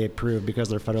FDA approved, because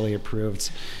they're federally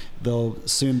approved, they'll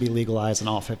soon be legalized in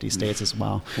all 50 states as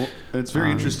well. Well, it's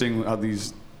very interesting how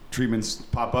these treatments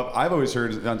pop up. I've always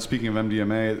heard, speaking of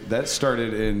MDMA, that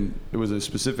started it was a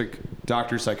specific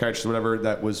doctor, psychiatrist, whatever,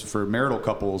 that was for marital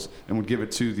couples and would give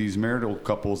it to these marital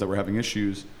couples that were having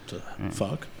issues.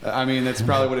 Fuck. I mean, that's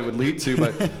probably what it would lead to,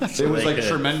 but it was like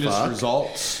tremendous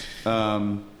results.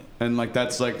 And like,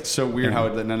 that's like so weird how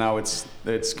now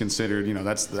it's considered,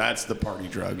 that's the party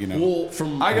drug, Well,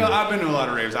 I've been to a lot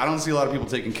of raves. I don't see a lot of people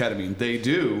taking ketamine. They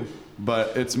do,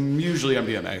 but it's usually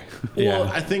MDMA. Well,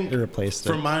 I think they replaced it.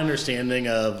 From my understanding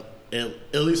of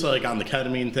at least like on the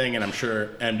ketamine thing, and I'm sure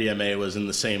MDMA was in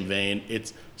the same vein.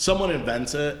 It's someone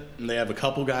invents it, and they have a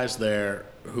couple guys there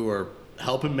who are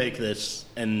helping make this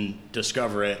and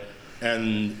discover it,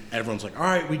 and everyone's like, all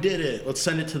right, we did it. Let's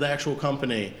send it to the actual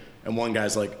company. And one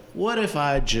guy's like, what if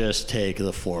I just take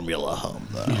the formula home,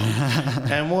 though?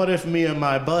 And what if me and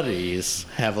my buddies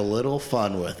have a little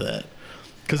fun with it?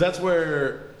 Because that's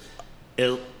where,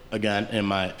 again, in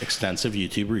my extensive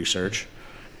YouTube research,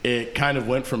 it kind of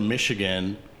went from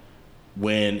Michigan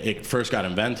when it first got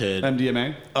invented.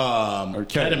 MDMA? Or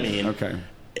ketamine. Okay.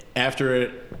 After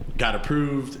it got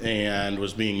approved and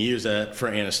was being used for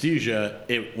anesthesia,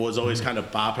 it was always kind of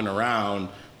bopping around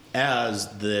as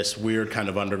this weird kind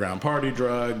of underground party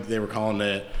drug. They were calling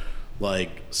it like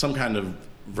some kind of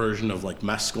version of like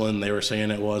mescaline, they were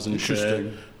saying it was and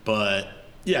shit. But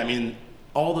yeah, I mean,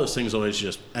 all those things always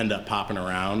just end up popping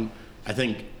around. I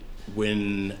think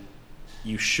when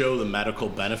you show the medical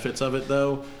benefits of it,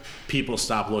 though, people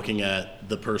stop looking at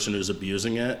the person who's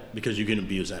abusing it, because you can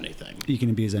abuse anything. You can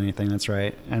abuse anything, that's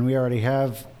right. And we already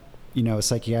have,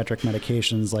 psychiatric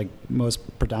medications like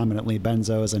most predominantly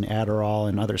benzos and Adderall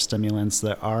and other stimulants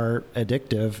that are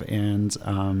addictive, and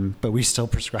but we still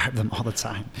prescribe them all the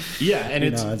time. Yeah, and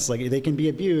it's like they can be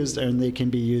abused and they can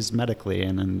be used medically,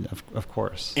 and of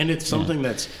course. And it's something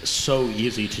that's so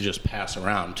easy to just pass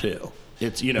around too.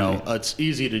 It's it's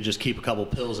easy to just keep a couple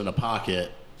pills in a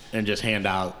pocket and just hand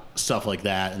out stuff like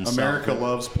that. And America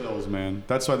loves pills, man.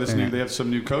 That's why they have some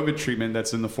new COVID treatment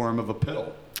that's in the form of a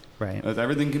pill. Right.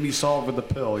 Everything can be solved with a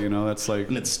pill, That's like,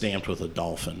 and it's stamped with a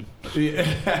dolphin.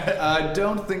 I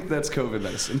don't think that's COVID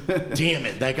medicine. Damn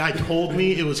it! That guy told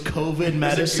me it was COVID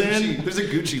medicine. There's a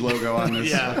Gucci logo on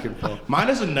this fucking pill. Mine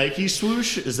is a Nike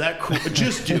swoosh. Is that cool?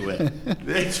 Just do it.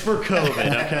 It's for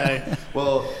COVID, okay?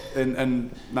 Well, and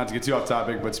not to get too off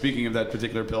topic, but speaking of that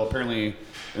particular pill, apparently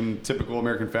in typical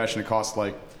American fashion, it costs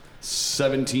like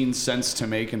 17 cents to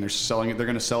make, and they're selling it. They're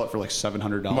going to sell it for like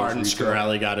 $700. Martin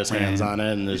Shkreli got his hands on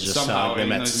it, and is just selling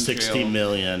them at $60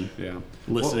 million. Yeah,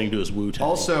 listening to his Wu-Tang.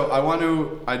 Also,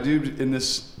 I do in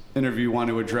this interview want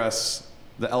to address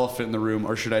the elephant in the room,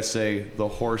 or should I say, the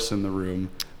horse in the room.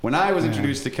 When I was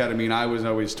introduced to ketamine, I was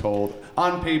always told,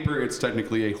 on paper, it's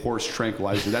technically a horse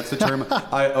tranquilizer. That's the term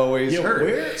I always heard.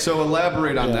 Weird. So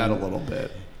elaborate on that a little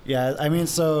bit. Yeah, I mean,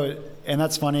 and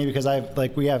that's funny because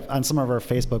we have on some of our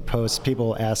Facebook posts,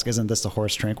 people ask, "Isn't this a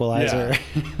horse tranquilizer?"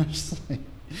 Yeah.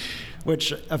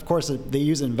 Which, of course, they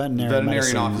use it in veterinary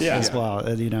medicine office as well.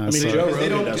 I mean, Joe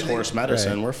Rogan does horse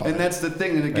medicine. Right. We're fine. And that's the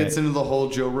thing, and it gets into the whole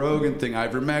Joe Rogan thing.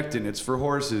 Ivermectin, it's for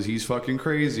horses. He's fucking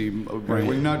crazy.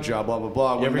 Right-wing nut job, blah blah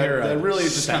blah. You ever hear that really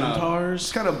is just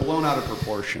centaurs? kind of blown out of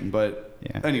proportion. But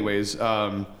anyways.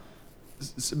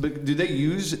 But do they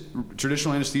use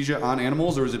traditional anesthesia on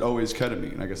animals, or is it always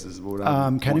ketamine? I guess is what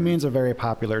I'm ketamine's a very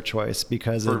popular choice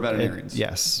because for veterinarians.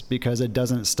 Yes, because it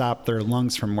doesn't stop their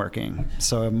lungs from working.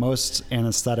 So most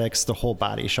anesthetics, the whole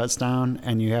body shuts down,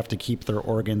 and you have to keep their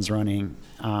organs running.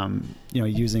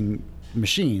 Using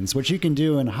machines, which you can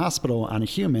do in a hospital on a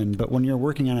human, but when you're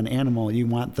working on an animal, you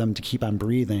want them to keep on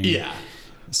breathing. Yeah.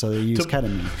 So they use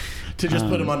ketamine. To just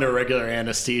put them under regular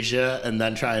anesthesia and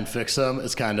then try and fix them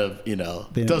is kind of,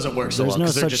 doesn't work so well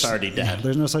because they're just already dead.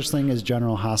 There's no such thing as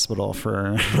General Hospital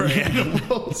for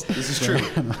animals. This is true.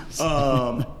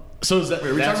 So is that?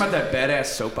 Wait, are we talking about that badass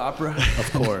soap opera?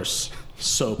 Of course.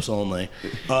 Soaps only.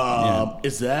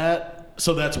 Is that,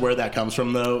 so that's where that comes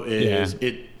from though, is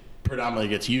it predominantly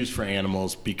gets used for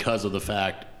animals because of the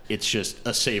fact it's just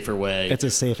a safer way. It's a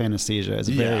safe anesthesia. It's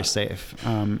very safe.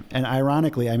 And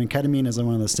ironically, I mean, ketamine is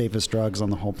one of the safest drugs on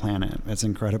the whole planet. It's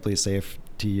incredibly safe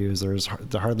to use. There's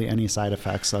hardly any side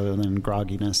effects other than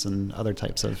grogginess and other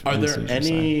types of Are there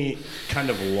any kind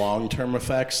of long-term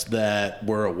effects that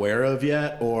we're aware of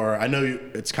yet? Or I know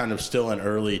it's kind of still in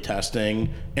early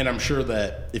testing, and I'm sure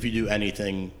that if you do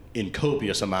anything in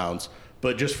copious amounts,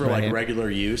 but just for like regular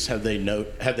use, have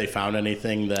they found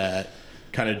anything that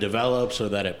kind of develops or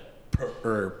that it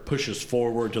pushes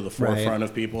forward to the forefront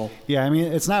of people? Yeah, I mean,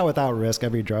 it's not without risk.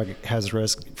 Every drug has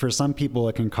risk. For some people,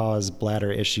 it can cause bladder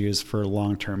issues for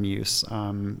long-term use,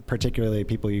 particularly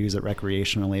people who use it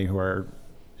recreationally who are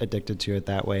addicted to it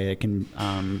that way. It can,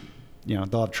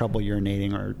 they'll have trouble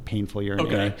urinating or painful urinating.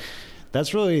 Okay.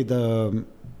 That's really the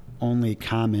only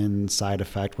common side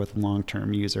effect with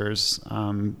long-term users.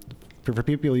 for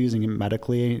people using it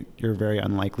medically, you're very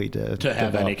unlikely to have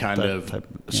develop any kind that of type,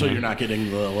 so yeah. you're not getting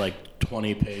the like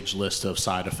 20-page list of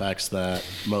side effects that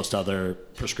most other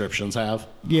prescriptions have.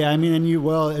 Yeah, I mean, and you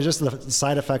will. It's just the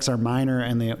side effects are minor,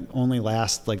 and they only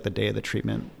last like the day of the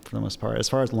treatment for the most part. As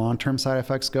far as long-term side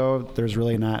effects go, there's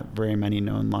really not very many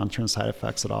known long-term side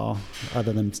effects at all,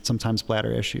 other than sometimes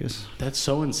bladder issues. That's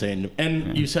so insane.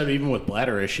 And you said even with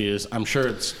bladder issues, I'm sure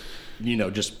it's,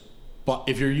 just, but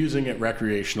if you're using it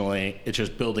recreationally, it's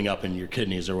just building up in your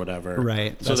kidneys or whatever.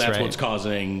 Right. So that's right. what's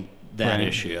causing that Right.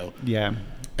 issue. Yeah.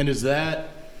 And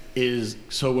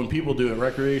so when people do it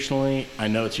recreationally, I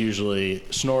know it's usually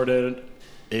snorted,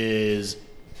 is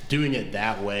doing it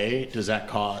that way, does that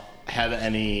have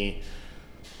any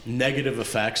negative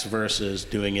effects versus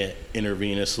doing it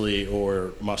intravenously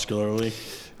or muscularly?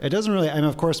 It doesn't really. I mean,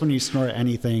 of course, when you snort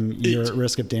anything, you're at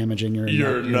risk of damaging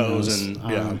your nose and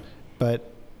yeah. But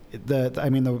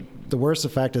the worst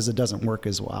effect is it doesn't work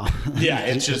as well. Yeah,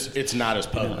 it's not as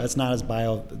potent. It's not as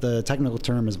the technical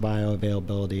term is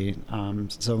bioavailability.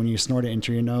 So when you snort it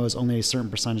into your nose, only a certain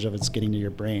percentage of it's getting to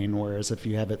your brain. Whereas if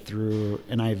you have it through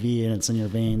an IV and it's in your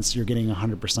veins, you're getting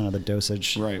 100% of the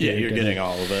dosage. Right. Yeah, you're getting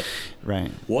all of it.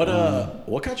 Right.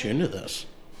 What got you into this?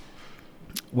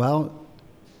 Well,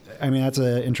 I mean, that's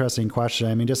an interesting question.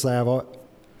 I mean, just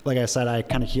like I said, I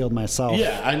kind of healed myself.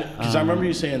 Yeah, because I remember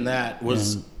you saying that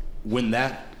was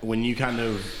when you kind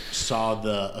of saw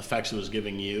the effects it was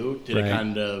giving you, did Right. it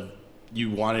kind of,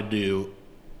 you wanted to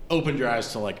open your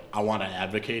eyes to like, I want to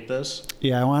advocate this?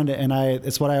 Yeah, I wanted to,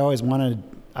 it's what I always wanted.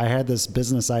 I had this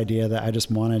business idea that I just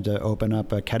wanted to open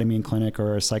up a ketamine clinic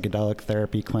or a psychedelic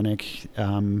therapy clinic.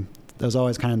 That was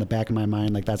always kind of in the back of my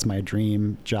mind, like that's my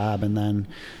dream job. And then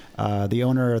the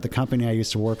owner of the company I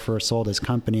used to work for sold his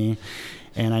company,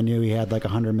 and I knew he had like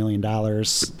 $100 million.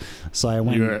 So I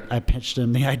went, I pitched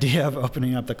him the idea of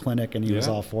opening up the clinic, and he was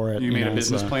all for it. You made a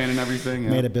business plan and everything?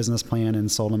 Made a business plan and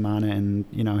sold him on it. And,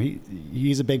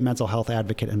 he's a big mental health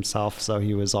advocate himself, so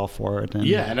he was all for it. And,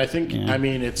 and I think, I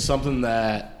mean, it's something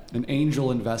that... An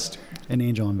angel investor. An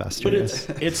angel investor, But yes.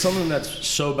 it's something that's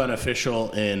so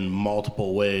beneficial in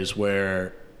multiple ways,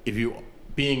 where if you,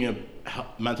 being a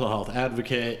mental health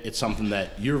advocate, it's something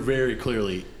that you're very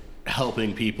clearly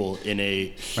helping people in a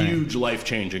huge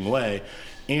life-changing way.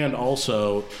 And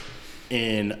also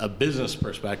in a business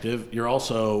perspective, you're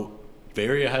also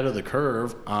very ahead of the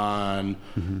curve on,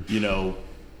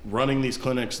 running these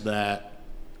clinics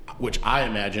which I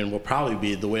imagine will probably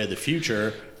be the way of the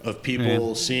future of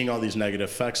people seeing all these negative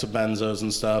effects of benzos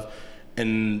and stuff.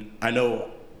 And I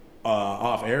know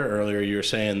off air earlier, you were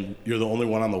saying you're the only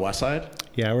one on the west side?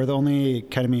 Yeah, we're the only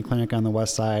ketamine clinic on the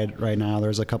west side right now.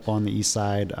 There's a couple on the east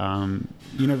side.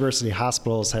 University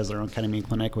Hospitals has their own ketamine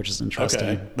clinic, which is interesting.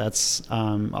 Okay. That's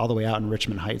all the way out in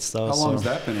Richmond Heights, though. How long has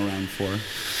that been around for?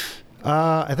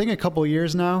 I think a couple of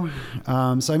years now.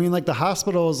 So I mean, like the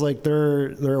hospitals, like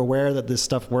they're aware that this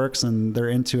stuff works and they're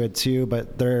into it too,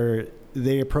 but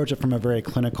they approach it from a very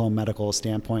clinical medical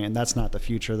standpoint, and that's not the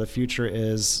future. The future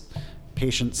is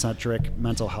patient-centric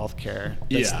mental health care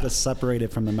that's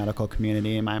separated from the medical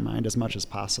community, in my mind, as much as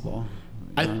possible.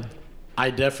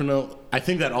 I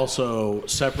think that also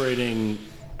separating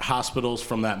hospitals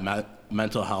from that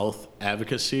mental health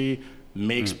advocacy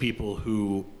makes people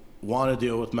who want to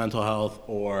deal with mental health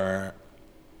or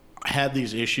have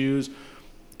these issues,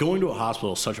 going to a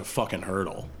hospital is such a fucking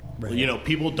hurdle. Right.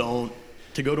 People don't,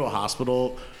 to go to a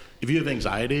hospital, if you have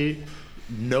anxiety,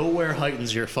 nowhere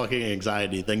heightens your fucking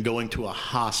anxiety than going to a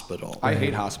hospital. I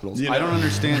hate hospitals. I don't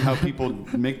understand how people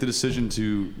make the decision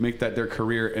to make that their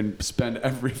career and spend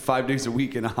every 5 days a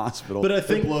week in a hospital. But I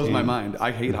think it blows my mind.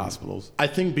 I hate hospitals. I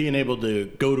think being able to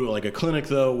go to like a clinic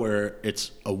though, where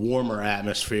it's a warmer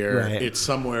atmosphere, it's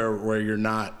somewhere where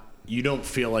you don't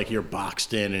feel like you're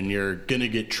boxed in and you're gonna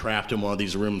get trapped in one of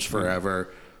these rooms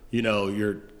forever.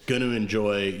 You're gonna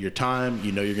enjoy your time.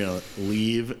 You're gonna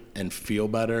leave and feel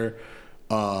better.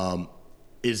 Are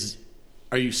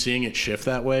you seeing it shift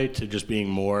that way to just being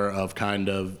more of kind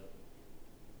of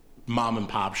mom and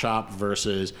pop shop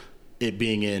versus it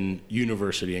being in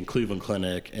university and Cleveland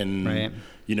Clinic and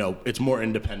it's more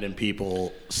independent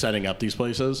people setting up these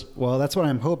places? Well, that's what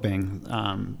I'm hoping.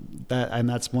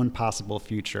 That's one possible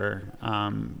future.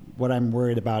 What I'm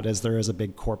worried about is there is a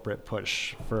big corporate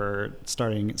push for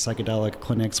starting psychedelic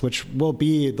clinics, which they'll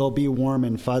be warm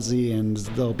and fuzzy and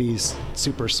they'll be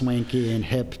super swanky and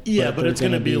hip. Yeah, but it's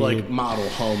going to be like model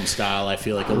home style, I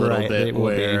feel like a little bit,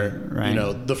 where,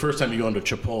 the first time you go into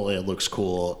Chipotle, it looks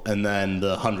cool. And then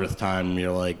the 100th time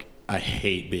you're like, I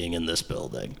hate being in this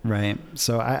building. Right.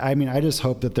 So, I mean, I just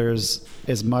hope that there's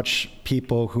as much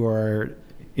people who are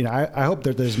you know, I hope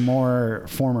that there's more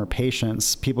former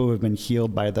patients, people who have been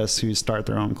healed by this, who start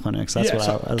their own clinics. That's kind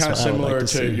of what similar I would like to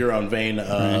see. your own vein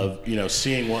of, you know,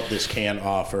 seeing what this can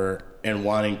offer and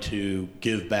wanting to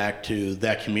give back to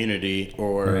that community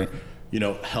or, Right. you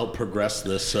know, help progress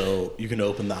this so you can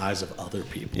open the eyes of other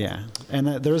people. Yeah, and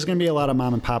there's going to be a lot of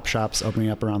mom and pop shops opening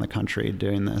up around the country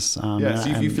doing this. Yeah, so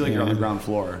you feel like you're on the ground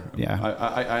floor. Yeah.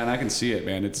 And I can see it,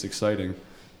 man. It's exciting.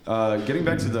 Getting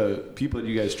back to the people that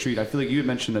you guys treat, I feel like you had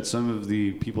mentioned that some of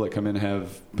the people that come in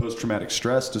have post-traumatic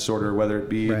stress disorder, whether it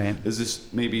be, Right. is this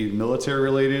maybe military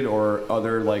related or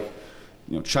other, like,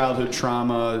 you know, childhood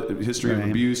trauma, history of Right.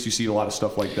 abuse? You see a lot of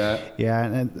stuff like that. Yeah,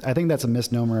 and I think that's a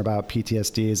misnomer about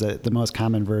PTSD, is that the most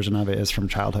common version of it is from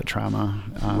childhood trauma,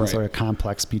 Right. sort of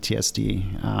complex PTSD,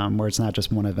 where it's not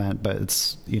just one event, but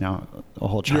it's, you know, a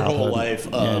whole Your childhood. whole life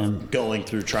of Yeah. going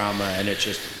through trauma, and it's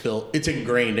just built, it's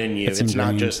ingrained in you. It's It's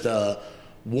not ingrained. just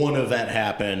one event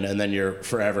happened and then you're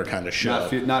forever kind of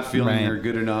shut. Not feeling Right. you're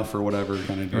good enough or whatever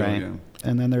kind of deal. Right. Yeah.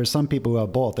 And then there's some people who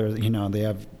have both. They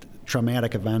have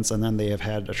traumatic events, and then they have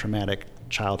had a traumatic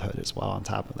childhood as well on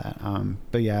top of that.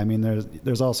 But yeah, I mean,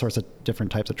 there's all sorts of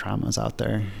different types of traumas out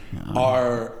there.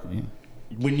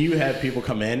 When you have people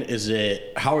come in,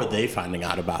 how are they finding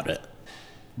out about it?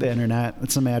 The internet,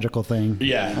 it's a magical thing.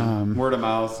 Yeah. Word of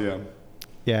mouth, yeah.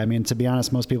 Yeah, I mean, to be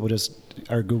honest, most people just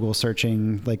are Google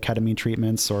searching like ketamine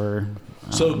treatments or.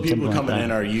 So something people like coming that.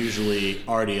 in are usually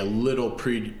already a little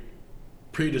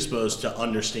predisposed to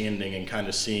understanding and kind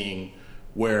of seeing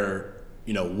where,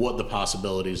 you know, what the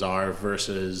possibilities are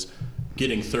versus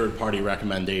getting third-party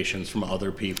recommendations from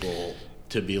other people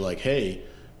to be like, hey,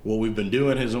 what we've been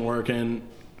doing isn't working.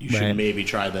 You should Right. maybe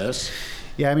try this.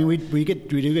 Yeah, I mean, we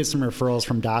do get some referrals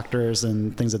from doctors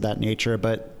and things of that nature,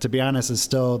 but to be honest, it's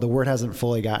still, the word hasn't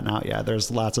fully gotten out yet.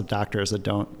 There's lots of doctors that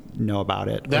don't know about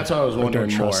it. That's what I was or don't wondering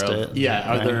more trust of. it.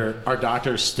 Yeah, Right. are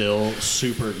doctors still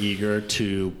super eager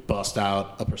to bust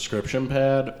out a prescription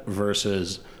pad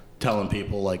versus telling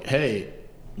people like, hey,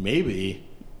 maybe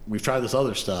we've tried this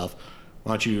other stuff.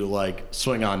 Why don't you like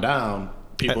swing on down?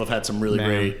 People have had some really Man.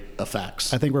 great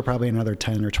effects I think we're probably another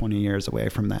 10 or 20 years away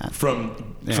from that.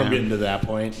 from Yeah. getting to that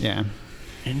point. Yeah.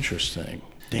 Interesting.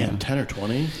 Damn, Yeah. 10 or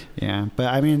 20? Yeah, but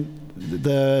I mean,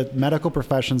 the medical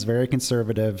profession's very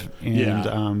conservative and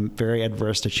Yeah. very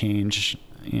adverse to change.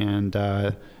 And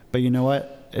but you know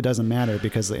what? It doesn't matter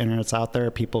because the internet's out there.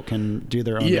 People can do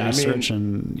their own Yeah, I mean, research,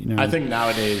 and you know. I think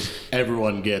nowadays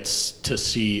everyone gets to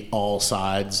see all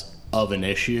sides of an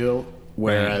issue,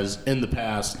 whereas in the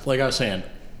past, like I was saying,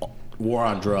 war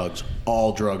on drugs,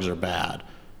 all drugs are bad.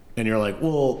 And you're like,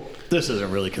 well, this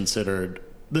isn't really considered,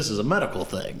 this is a medical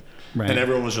thing. Right. And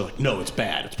everyone was just like, no, it's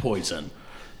bad, it's poison.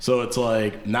 So it's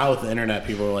like, now with the internet,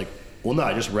 people are like, well, no,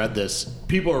 I just read this.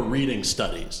 People are reading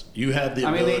studies. You have the I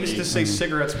mean, ability. they used to say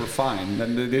cigarettes were fine,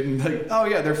 and they didn't like, oh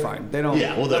yeah, they're fine. They don't.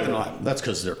 Yeah, well, nothing will happen. that's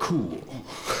because they're cool.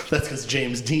 That's because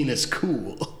James Dean is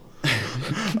cool.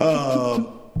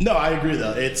 No, I agree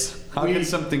though. How can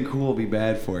something cool be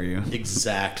bad for you?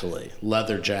 Exactly,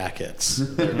 leather jackets.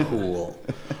 They're cool.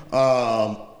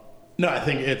 No, I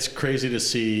think it's crazy to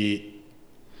see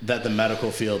that the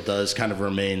medical field does kind of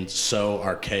remain so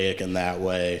archaic in that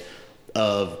way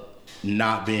of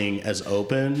not being as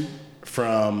open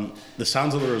from the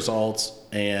sounds of the results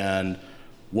and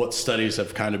what studies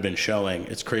have kind of been showing.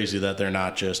 It's crazy that they're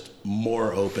not just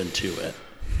more open to it.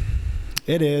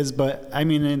 It is, but I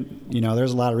mean, you know,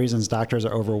 there's a lot of reasons. Doctors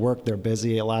are overworked. They're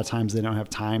busy. A lot of times they don't have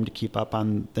time to keep up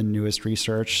on the newest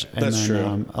research. And That's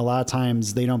then, true. A lot of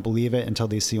times they don't believe it until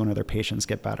they see one of their patients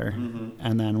get better. Mm-hmm.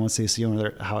 And then once they see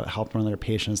how it helped one of their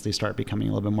patients, they start becoming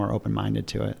a little bit more open-minded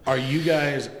to it. Are you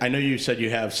guys, I know you said you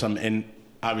have some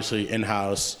obviously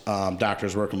in-house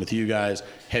doctors working with you guys.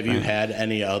 Have you had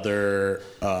any other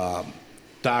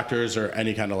doctors or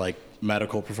any kind of like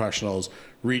medical professionals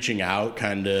reaching out,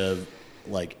 kind of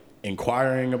like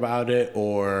inquiring about it,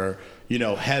 or, you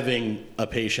know, having a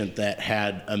patient that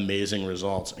had amazing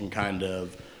results and kind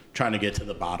of trying to get to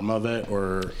the bottom of it,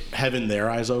 or having their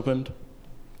eyes opened?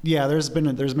 Yeah, there's been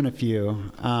a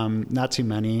few, not too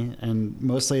many, and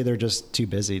mostly they're just too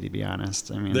busy, to be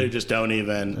honest. I mean, They just don't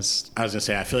even. I It's- was gonna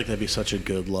say, I feel like that'd be such a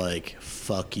good like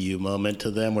fuck you moment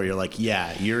to them, where you're like,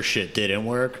 yeah, your shit didn't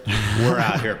work. We're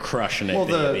out here crushing it, Well,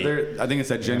 baby. I think it's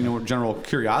that general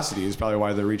curiosity is probably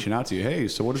why they're reaching out to you. Hey,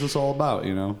 so what is this all about?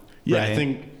 You know? Yeah, I Right.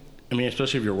 think. I mean,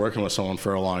 especially if you're working with someone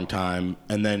for a long time,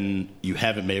 and then you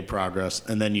haven't made progress,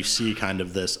 and then you see kind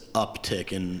of this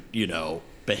uptick in, you know,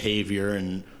 behavior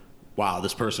and wow,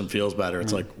 this person feels better.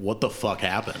 It's like, what the fuck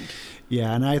happened?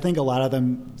 Yeah, and I think a lot of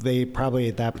them, they probably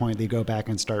at that point, they go back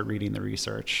and start reading the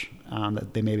research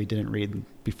that they maybe didn't read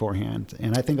beforehand.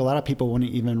 And I think a lot of people wouldn't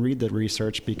even read the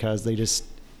research because they just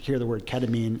hear the word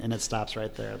ketamine and it stops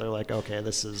right there. They're like, okay,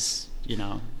 this is,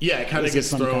 Yeah, it kind of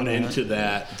gets thrown into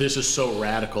that, this is so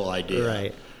radical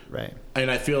idea. Right.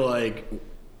 And I feel like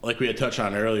we had touched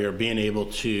on earlier, being able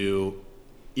to,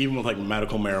 even with like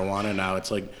medical marijuana now,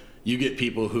 it's like you get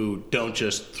people who don't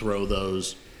just throw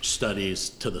those studies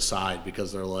to the side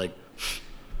because they're like,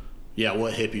 yeah,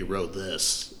 what hippie wrote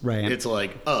this? Right. It's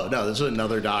like, oh no, this is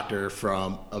another doctor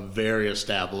from a very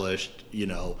established,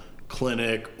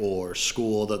 clinic or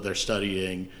school that they're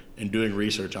studying and doing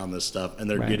research on this stuff, and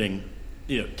they're getting,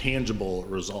 tangible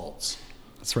results.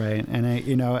 That's right. And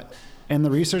and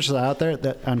the research that's out there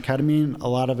that on ketamine, a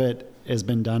lot of it has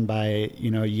been done by,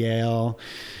 Yale,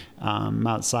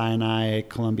 Mount Sinai,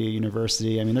 Columbia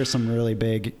University. I mean, there's some really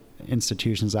big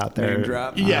institutions out there. Name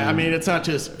drop. Yeah, I mean, it's not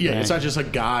just it's not just a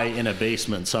guy in a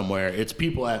basement somewhere. It's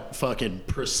people at fucking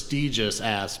prestigious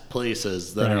ass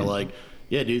places that are like,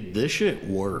 yeah, dude, this shit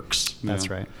works. That's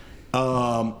right.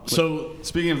 So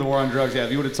speaking of the war on drugs, if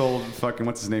you would have told fucking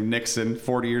what's his name, Nixon,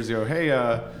 40 years ago, hey,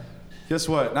 guess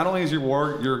what? Not only is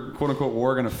your quote unquote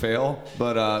war gonna fail,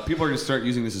 but people are gonna start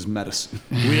using this as medicine.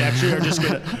 We actually are just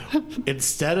gonna,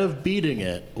 instead of beating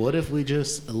it, what if we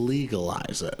just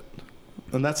legalize it?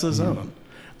 And that's the zone.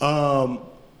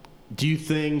 Do you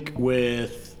think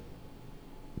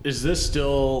is this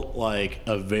still like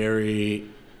a very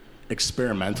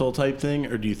experimental type thing,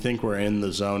 or do you think we're in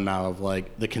the zone now of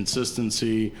like the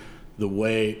consistency, the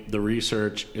way, the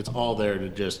research, it's all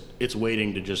there it's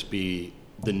waiting to just be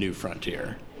the new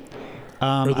frontier?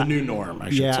 Or the new norm, I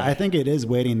should say. Yeah, I think it is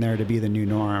waiting there to be the new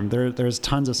norm. There's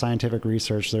tons of scientific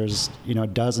research. There's,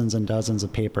 dozens and dozens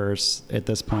of papers at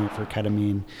this point for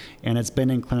ketamine, and it's been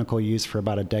in clinical use for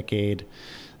about a decade.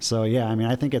 So, yeah, I mean,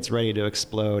 I think it's ready to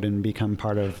explode and become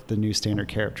part of the new standard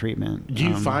care of treatment. Do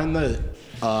you find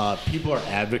that people are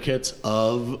advocates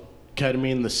of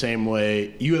ketamine the same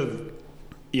way you have,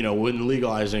 when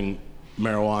legalizing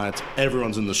marijuana,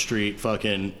 everyone's in the street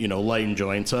fucking, lighting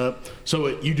joints up.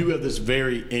 So you do have this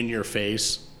very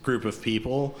in-your-face group of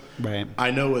people. Right. I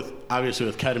know obviously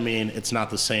with ketamine, it's not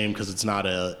the same because it's not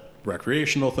a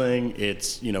recreational thing.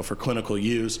 It's, for clinical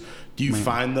use. Do you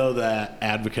find, though, that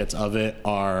advocates of it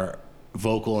are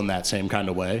vocal in that same kind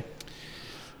of way?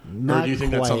 Not or do you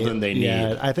think quite. That's something they need?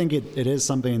 Yeah, I think it is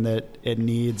something that it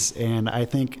needs, and I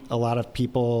think a lot of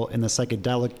people in the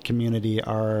psychedelic community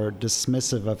are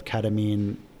dismissive of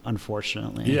ketamine,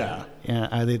 unfortunately. Yeah.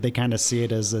 And they kind of see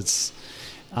it as it's,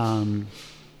 I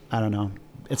don't know,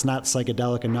 it's not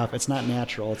psychedelic enough. It's not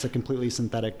natural. It's a completely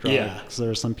synthetic drug. Yeah. So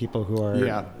there are some people who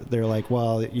are, they're like,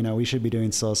 well, we should be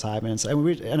doing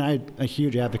psilocybin. And I'm a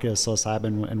huge advocate of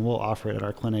psilocybin, and we'll offer it at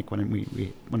our clinic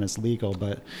when it's legal.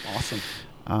 But awesome.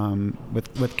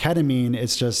 With ketamine,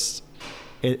 it's just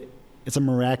it's a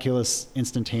miraculous,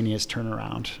 instantaneous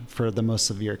turnaround for the most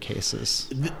severe cases.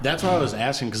 That's what I was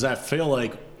asking, because I feel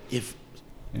like if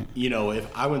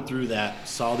I went through that,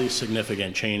 saw these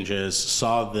significant changes,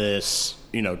 saw this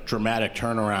dramatic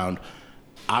turnaround,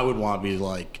 I would want to be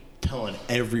like telling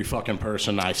every fucking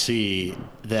person I see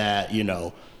that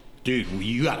dude,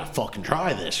 you gotta fucking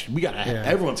try this.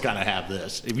 Everyone's gotta have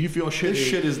this. If you feel shitty, this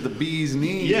shit is the bee's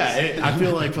knees. Yeah, I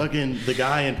feel like fucking the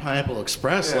guy in Pineapple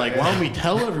Express. Why don't we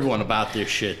tell everyone about this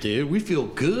shit, dude? We feel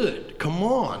good. Come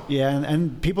on. Yeah,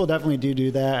 and people definitely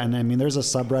do that. And I mean, there's a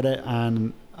subreddit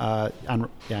on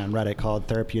Reddit called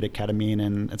Therapeutic Ketamine,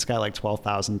 and it's got like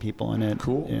 12,000 people in it.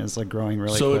 Cool. And it's like growing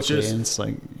really so quickly. It's just, and it's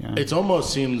like, it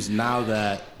almost seems now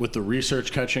that with the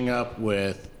research catching up,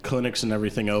 with clinics and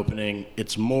everything opening,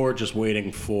 it's more just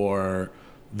waiting for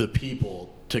the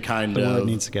people to kind the of word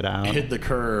needs to get out, hit the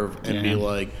curve, and be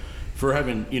like, for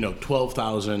having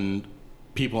 12,000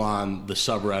 people on the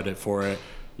subreddit for it.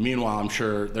 Meanwhile, I'm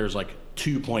sure there's like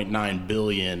 2.9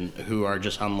 billion who are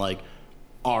just on like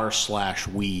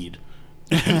r/weed.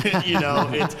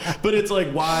 But it's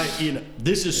like, why?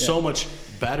 This is so much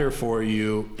better for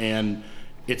you, and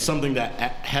it's something that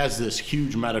has this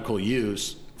huge medical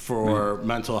use for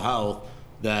mental health.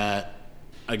 That,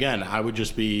 again, I would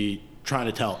just be trying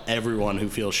to tell everyone who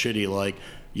feels shitty, like,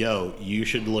 yo, you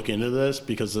should look into this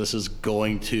because this is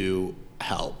going to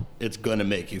help. It's going to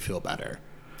make you feel better.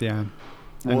 Yeah.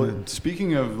 Well,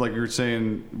 speaking of, like you were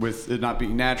saying, with it not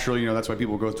being natural, that's why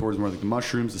people go towards more like the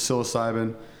mushrooms, the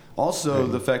psilocybin. Also,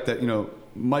 the fact that,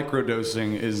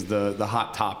 microdosing is the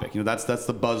hot topic. That's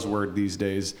the buzzword these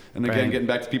days. And again, Right. getting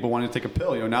back to people wanting to take a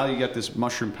pill. Now you get this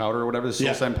mushroom powder or whatever, the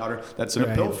psilocybin powder. That's in a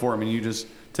Right. pill form, and you just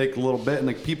take a little bit. And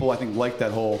like people, I think, like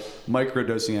that whole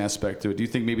microdosing aspect to it. Do you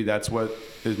think maybe that's what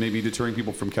is maybe deterring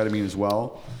people from ketamine as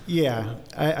well? Yeah,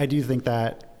 I do think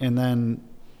that. And then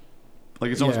Like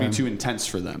it's almost Yeah. being too intense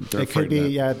for them. They're it could afraid be, that-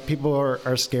 yeah, people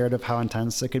are scared of how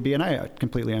intense it could be. And I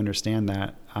completely understand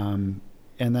that.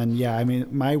 And then, yeah, I mean,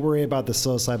 my worry about the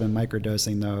psilocybin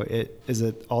microdosing,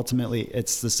 though, ultimately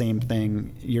it's the same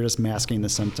thing. You're just masking the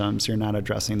symptoms. You're not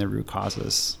addressing the root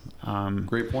causes.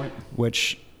 Great point.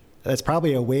 Which that's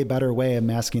probably a way better way of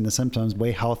masking the symptoms,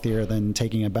 way healthier than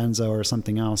taking a benzo or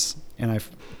something else. And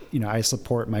I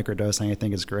support microdosing. I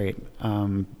think is great.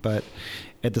 But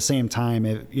at the same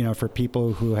time, for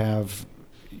people who have,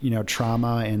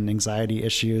 trauma and anxiety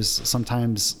issues,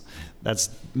 sometimes that's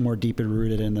more deeply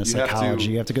rooted in the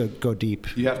psychology. You have to go deep.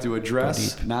 You have to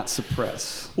address, not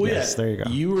suppress. Well, Yes, there you go.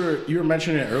 You were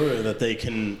mentioning it earlier that they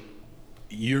can.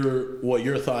 What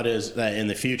your thought is that in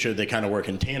the future they kind of work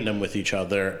in tandem with each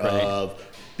other of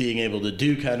being able to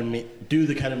do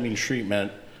the ketamine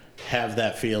treatment, have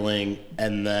that feeling,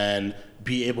 and then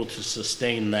be able to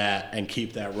sustain that and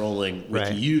keep that rolling with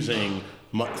Right. using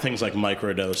things like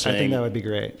microdosing. I think that would be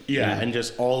great. Yeah, and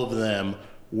just all of them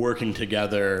working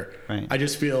together. Right. I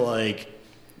just feel like,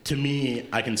 to me,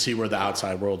 I can see where the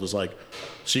outside world is like,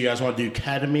 so you guys want to do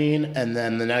ketamine, and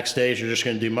then the next day you're just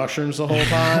going to do mushrooms the whole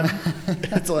time?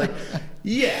 It's like,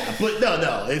 yeah, but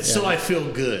no, it's so I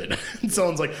feel good. And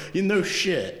someone's like, no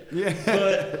shit. Yeah.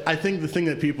 But I think the thing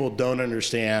that people don't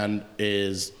understand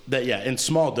is that, yeah, in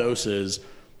small doses,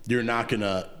 you're not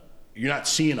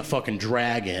seeing a fucking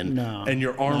dragon, No, and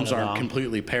your arms not at aren't all.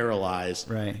 completely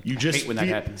paralyzed. Right. You just hate when that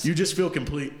happens. You just feel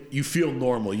complete. You feel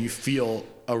normal. You feel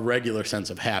a regular sense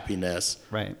of happiness.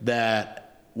 Right. That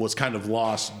was kind of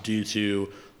lost due to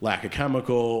lack of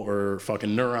chemical or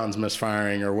fucking neurons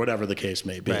misfiring or whatever the case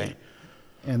may be. Right.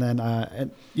 And then,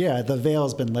 the veil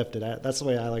has been lifted. That's the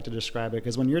way I like to describe it.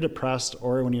 Because when you're depressed,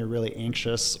 or when you're really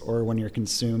anxious, or when you're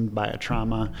consumed by a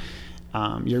trauma,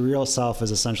 your real self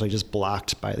is essentially just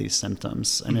blocked by these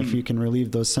symptoms. And if you can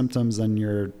relieve those symptoms, then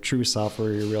your true self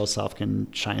or your real self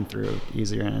can shine through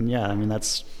easier. And yeah, I mean,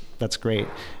 that's great.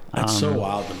 That's so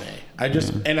wild to me.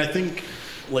 And I think,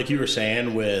 like you were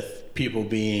saying, with people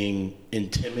being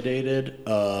intimidated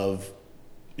of,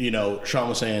 Sean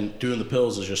was saying doing the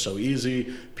pills is just so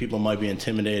easy. People might be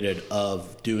intimidated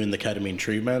of doing the ketamine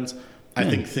treatments. I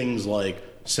think things like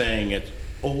saying it's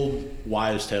old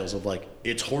wives' tales of like,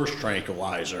 it's horse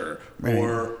tranquilizer, Right.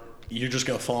 or you're just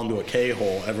going to fall into a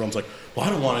K-hole. Everyone's like, well, I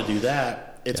don't want to do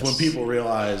that. It's when people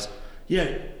realize,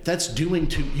 yeah, that's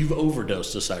you've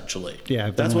overdosed essentially. Yeah,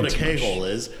 I've that's done what a way too K-hole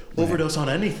is. Overdose on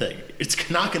anything. It's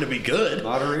not going to be good.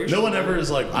 Moderation. No one ever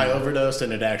is like, I overdosed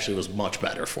and it actually was much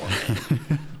better for me.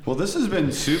 Well, this has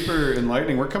been super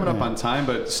enlightening. We're coming up on time,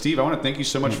 but Steve, I want to thank you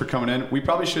so much for coming in. We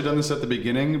probably should have done this at the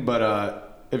beginning,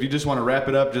 but if you just want to wrap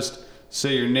it up, just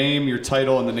say your name, your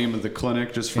title, and the name of the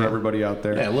clinic, just for everybody out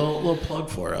there. Yeah, a little plug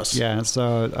for us. Yeah,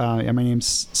 so my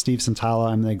name's Steve Santala.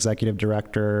 I'm the executive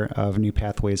director of New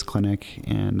Pathways Clinic,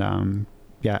 and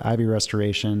Ivy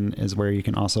Restoration is where you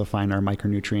can also find our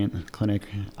micronutrient clinic.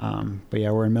 But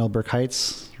yeah, we're in Millbrook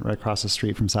Heights, right across the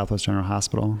street from Southwest General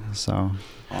Hospital. So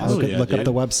look up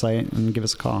the website and give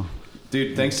us a call.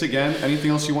 Dude, thanks again.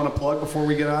 Anything else you want to plug before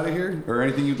we get out of here? Or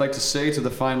anything you'd like to say to the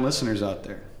fine listeners out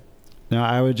there? No,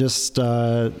 I would just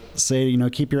say,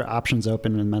 keep your options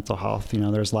open in mental health.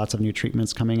 There's lots of new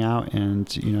treatments coming out,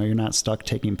 and, you're not stuck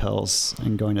taking pills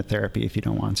and going to therapy if you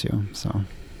don't want to. So,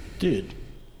 Dude,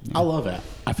 I love it.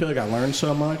 I feel like I learned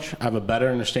so much. I have a better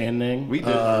understanding We did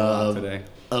learn a lot today.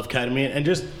 of ketamine and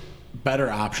just better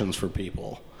options for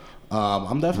people.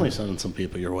 I'm definitely sending some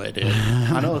people your way, dude.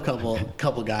 I know a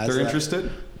couple guys. They're that-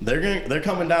 interested? They're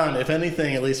coming down, if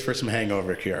anything, at least for some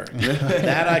hangover cure.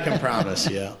 That I can promise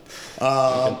you.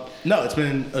 No, it's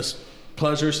been a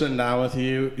pleasure sitting down with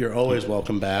you. You're always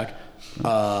welcome back.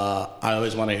 I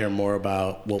always want to hear more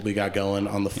about what we got going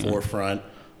on the forefront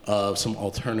of some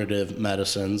alternative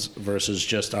medicines versus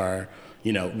just our,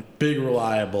 big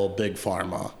reliable big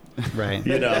pharma. right.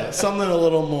 Something a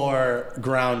little more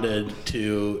grounded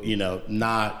to,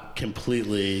 not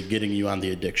completely getting you on the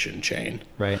addiction chain.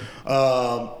 Right.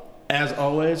 As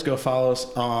always, go follow us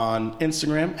on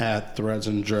Instagram at Threads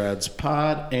and Dreads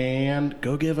Pod, and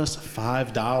go give us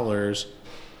 $5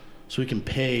 so we can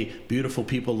pay beautiful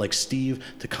people like Steve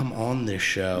to come on this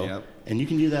show. Yep. And you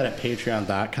can do that at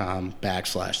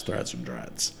patreon.com/Threads and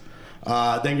Dreads.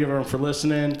 Thank you everyone for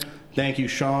listening. Thank you,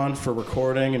 Sean, for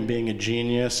recording and being a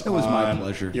genius. It was my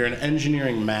pleasure. You're an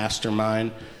engineering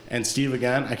mastermind, And Steve,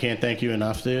 again, I can't thank you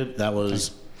enough, dude. That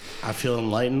was, I feel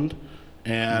enlightened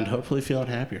and hopefully feeling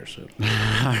happier soon.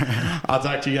 I'll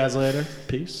talk to you guys later.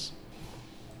 Peace.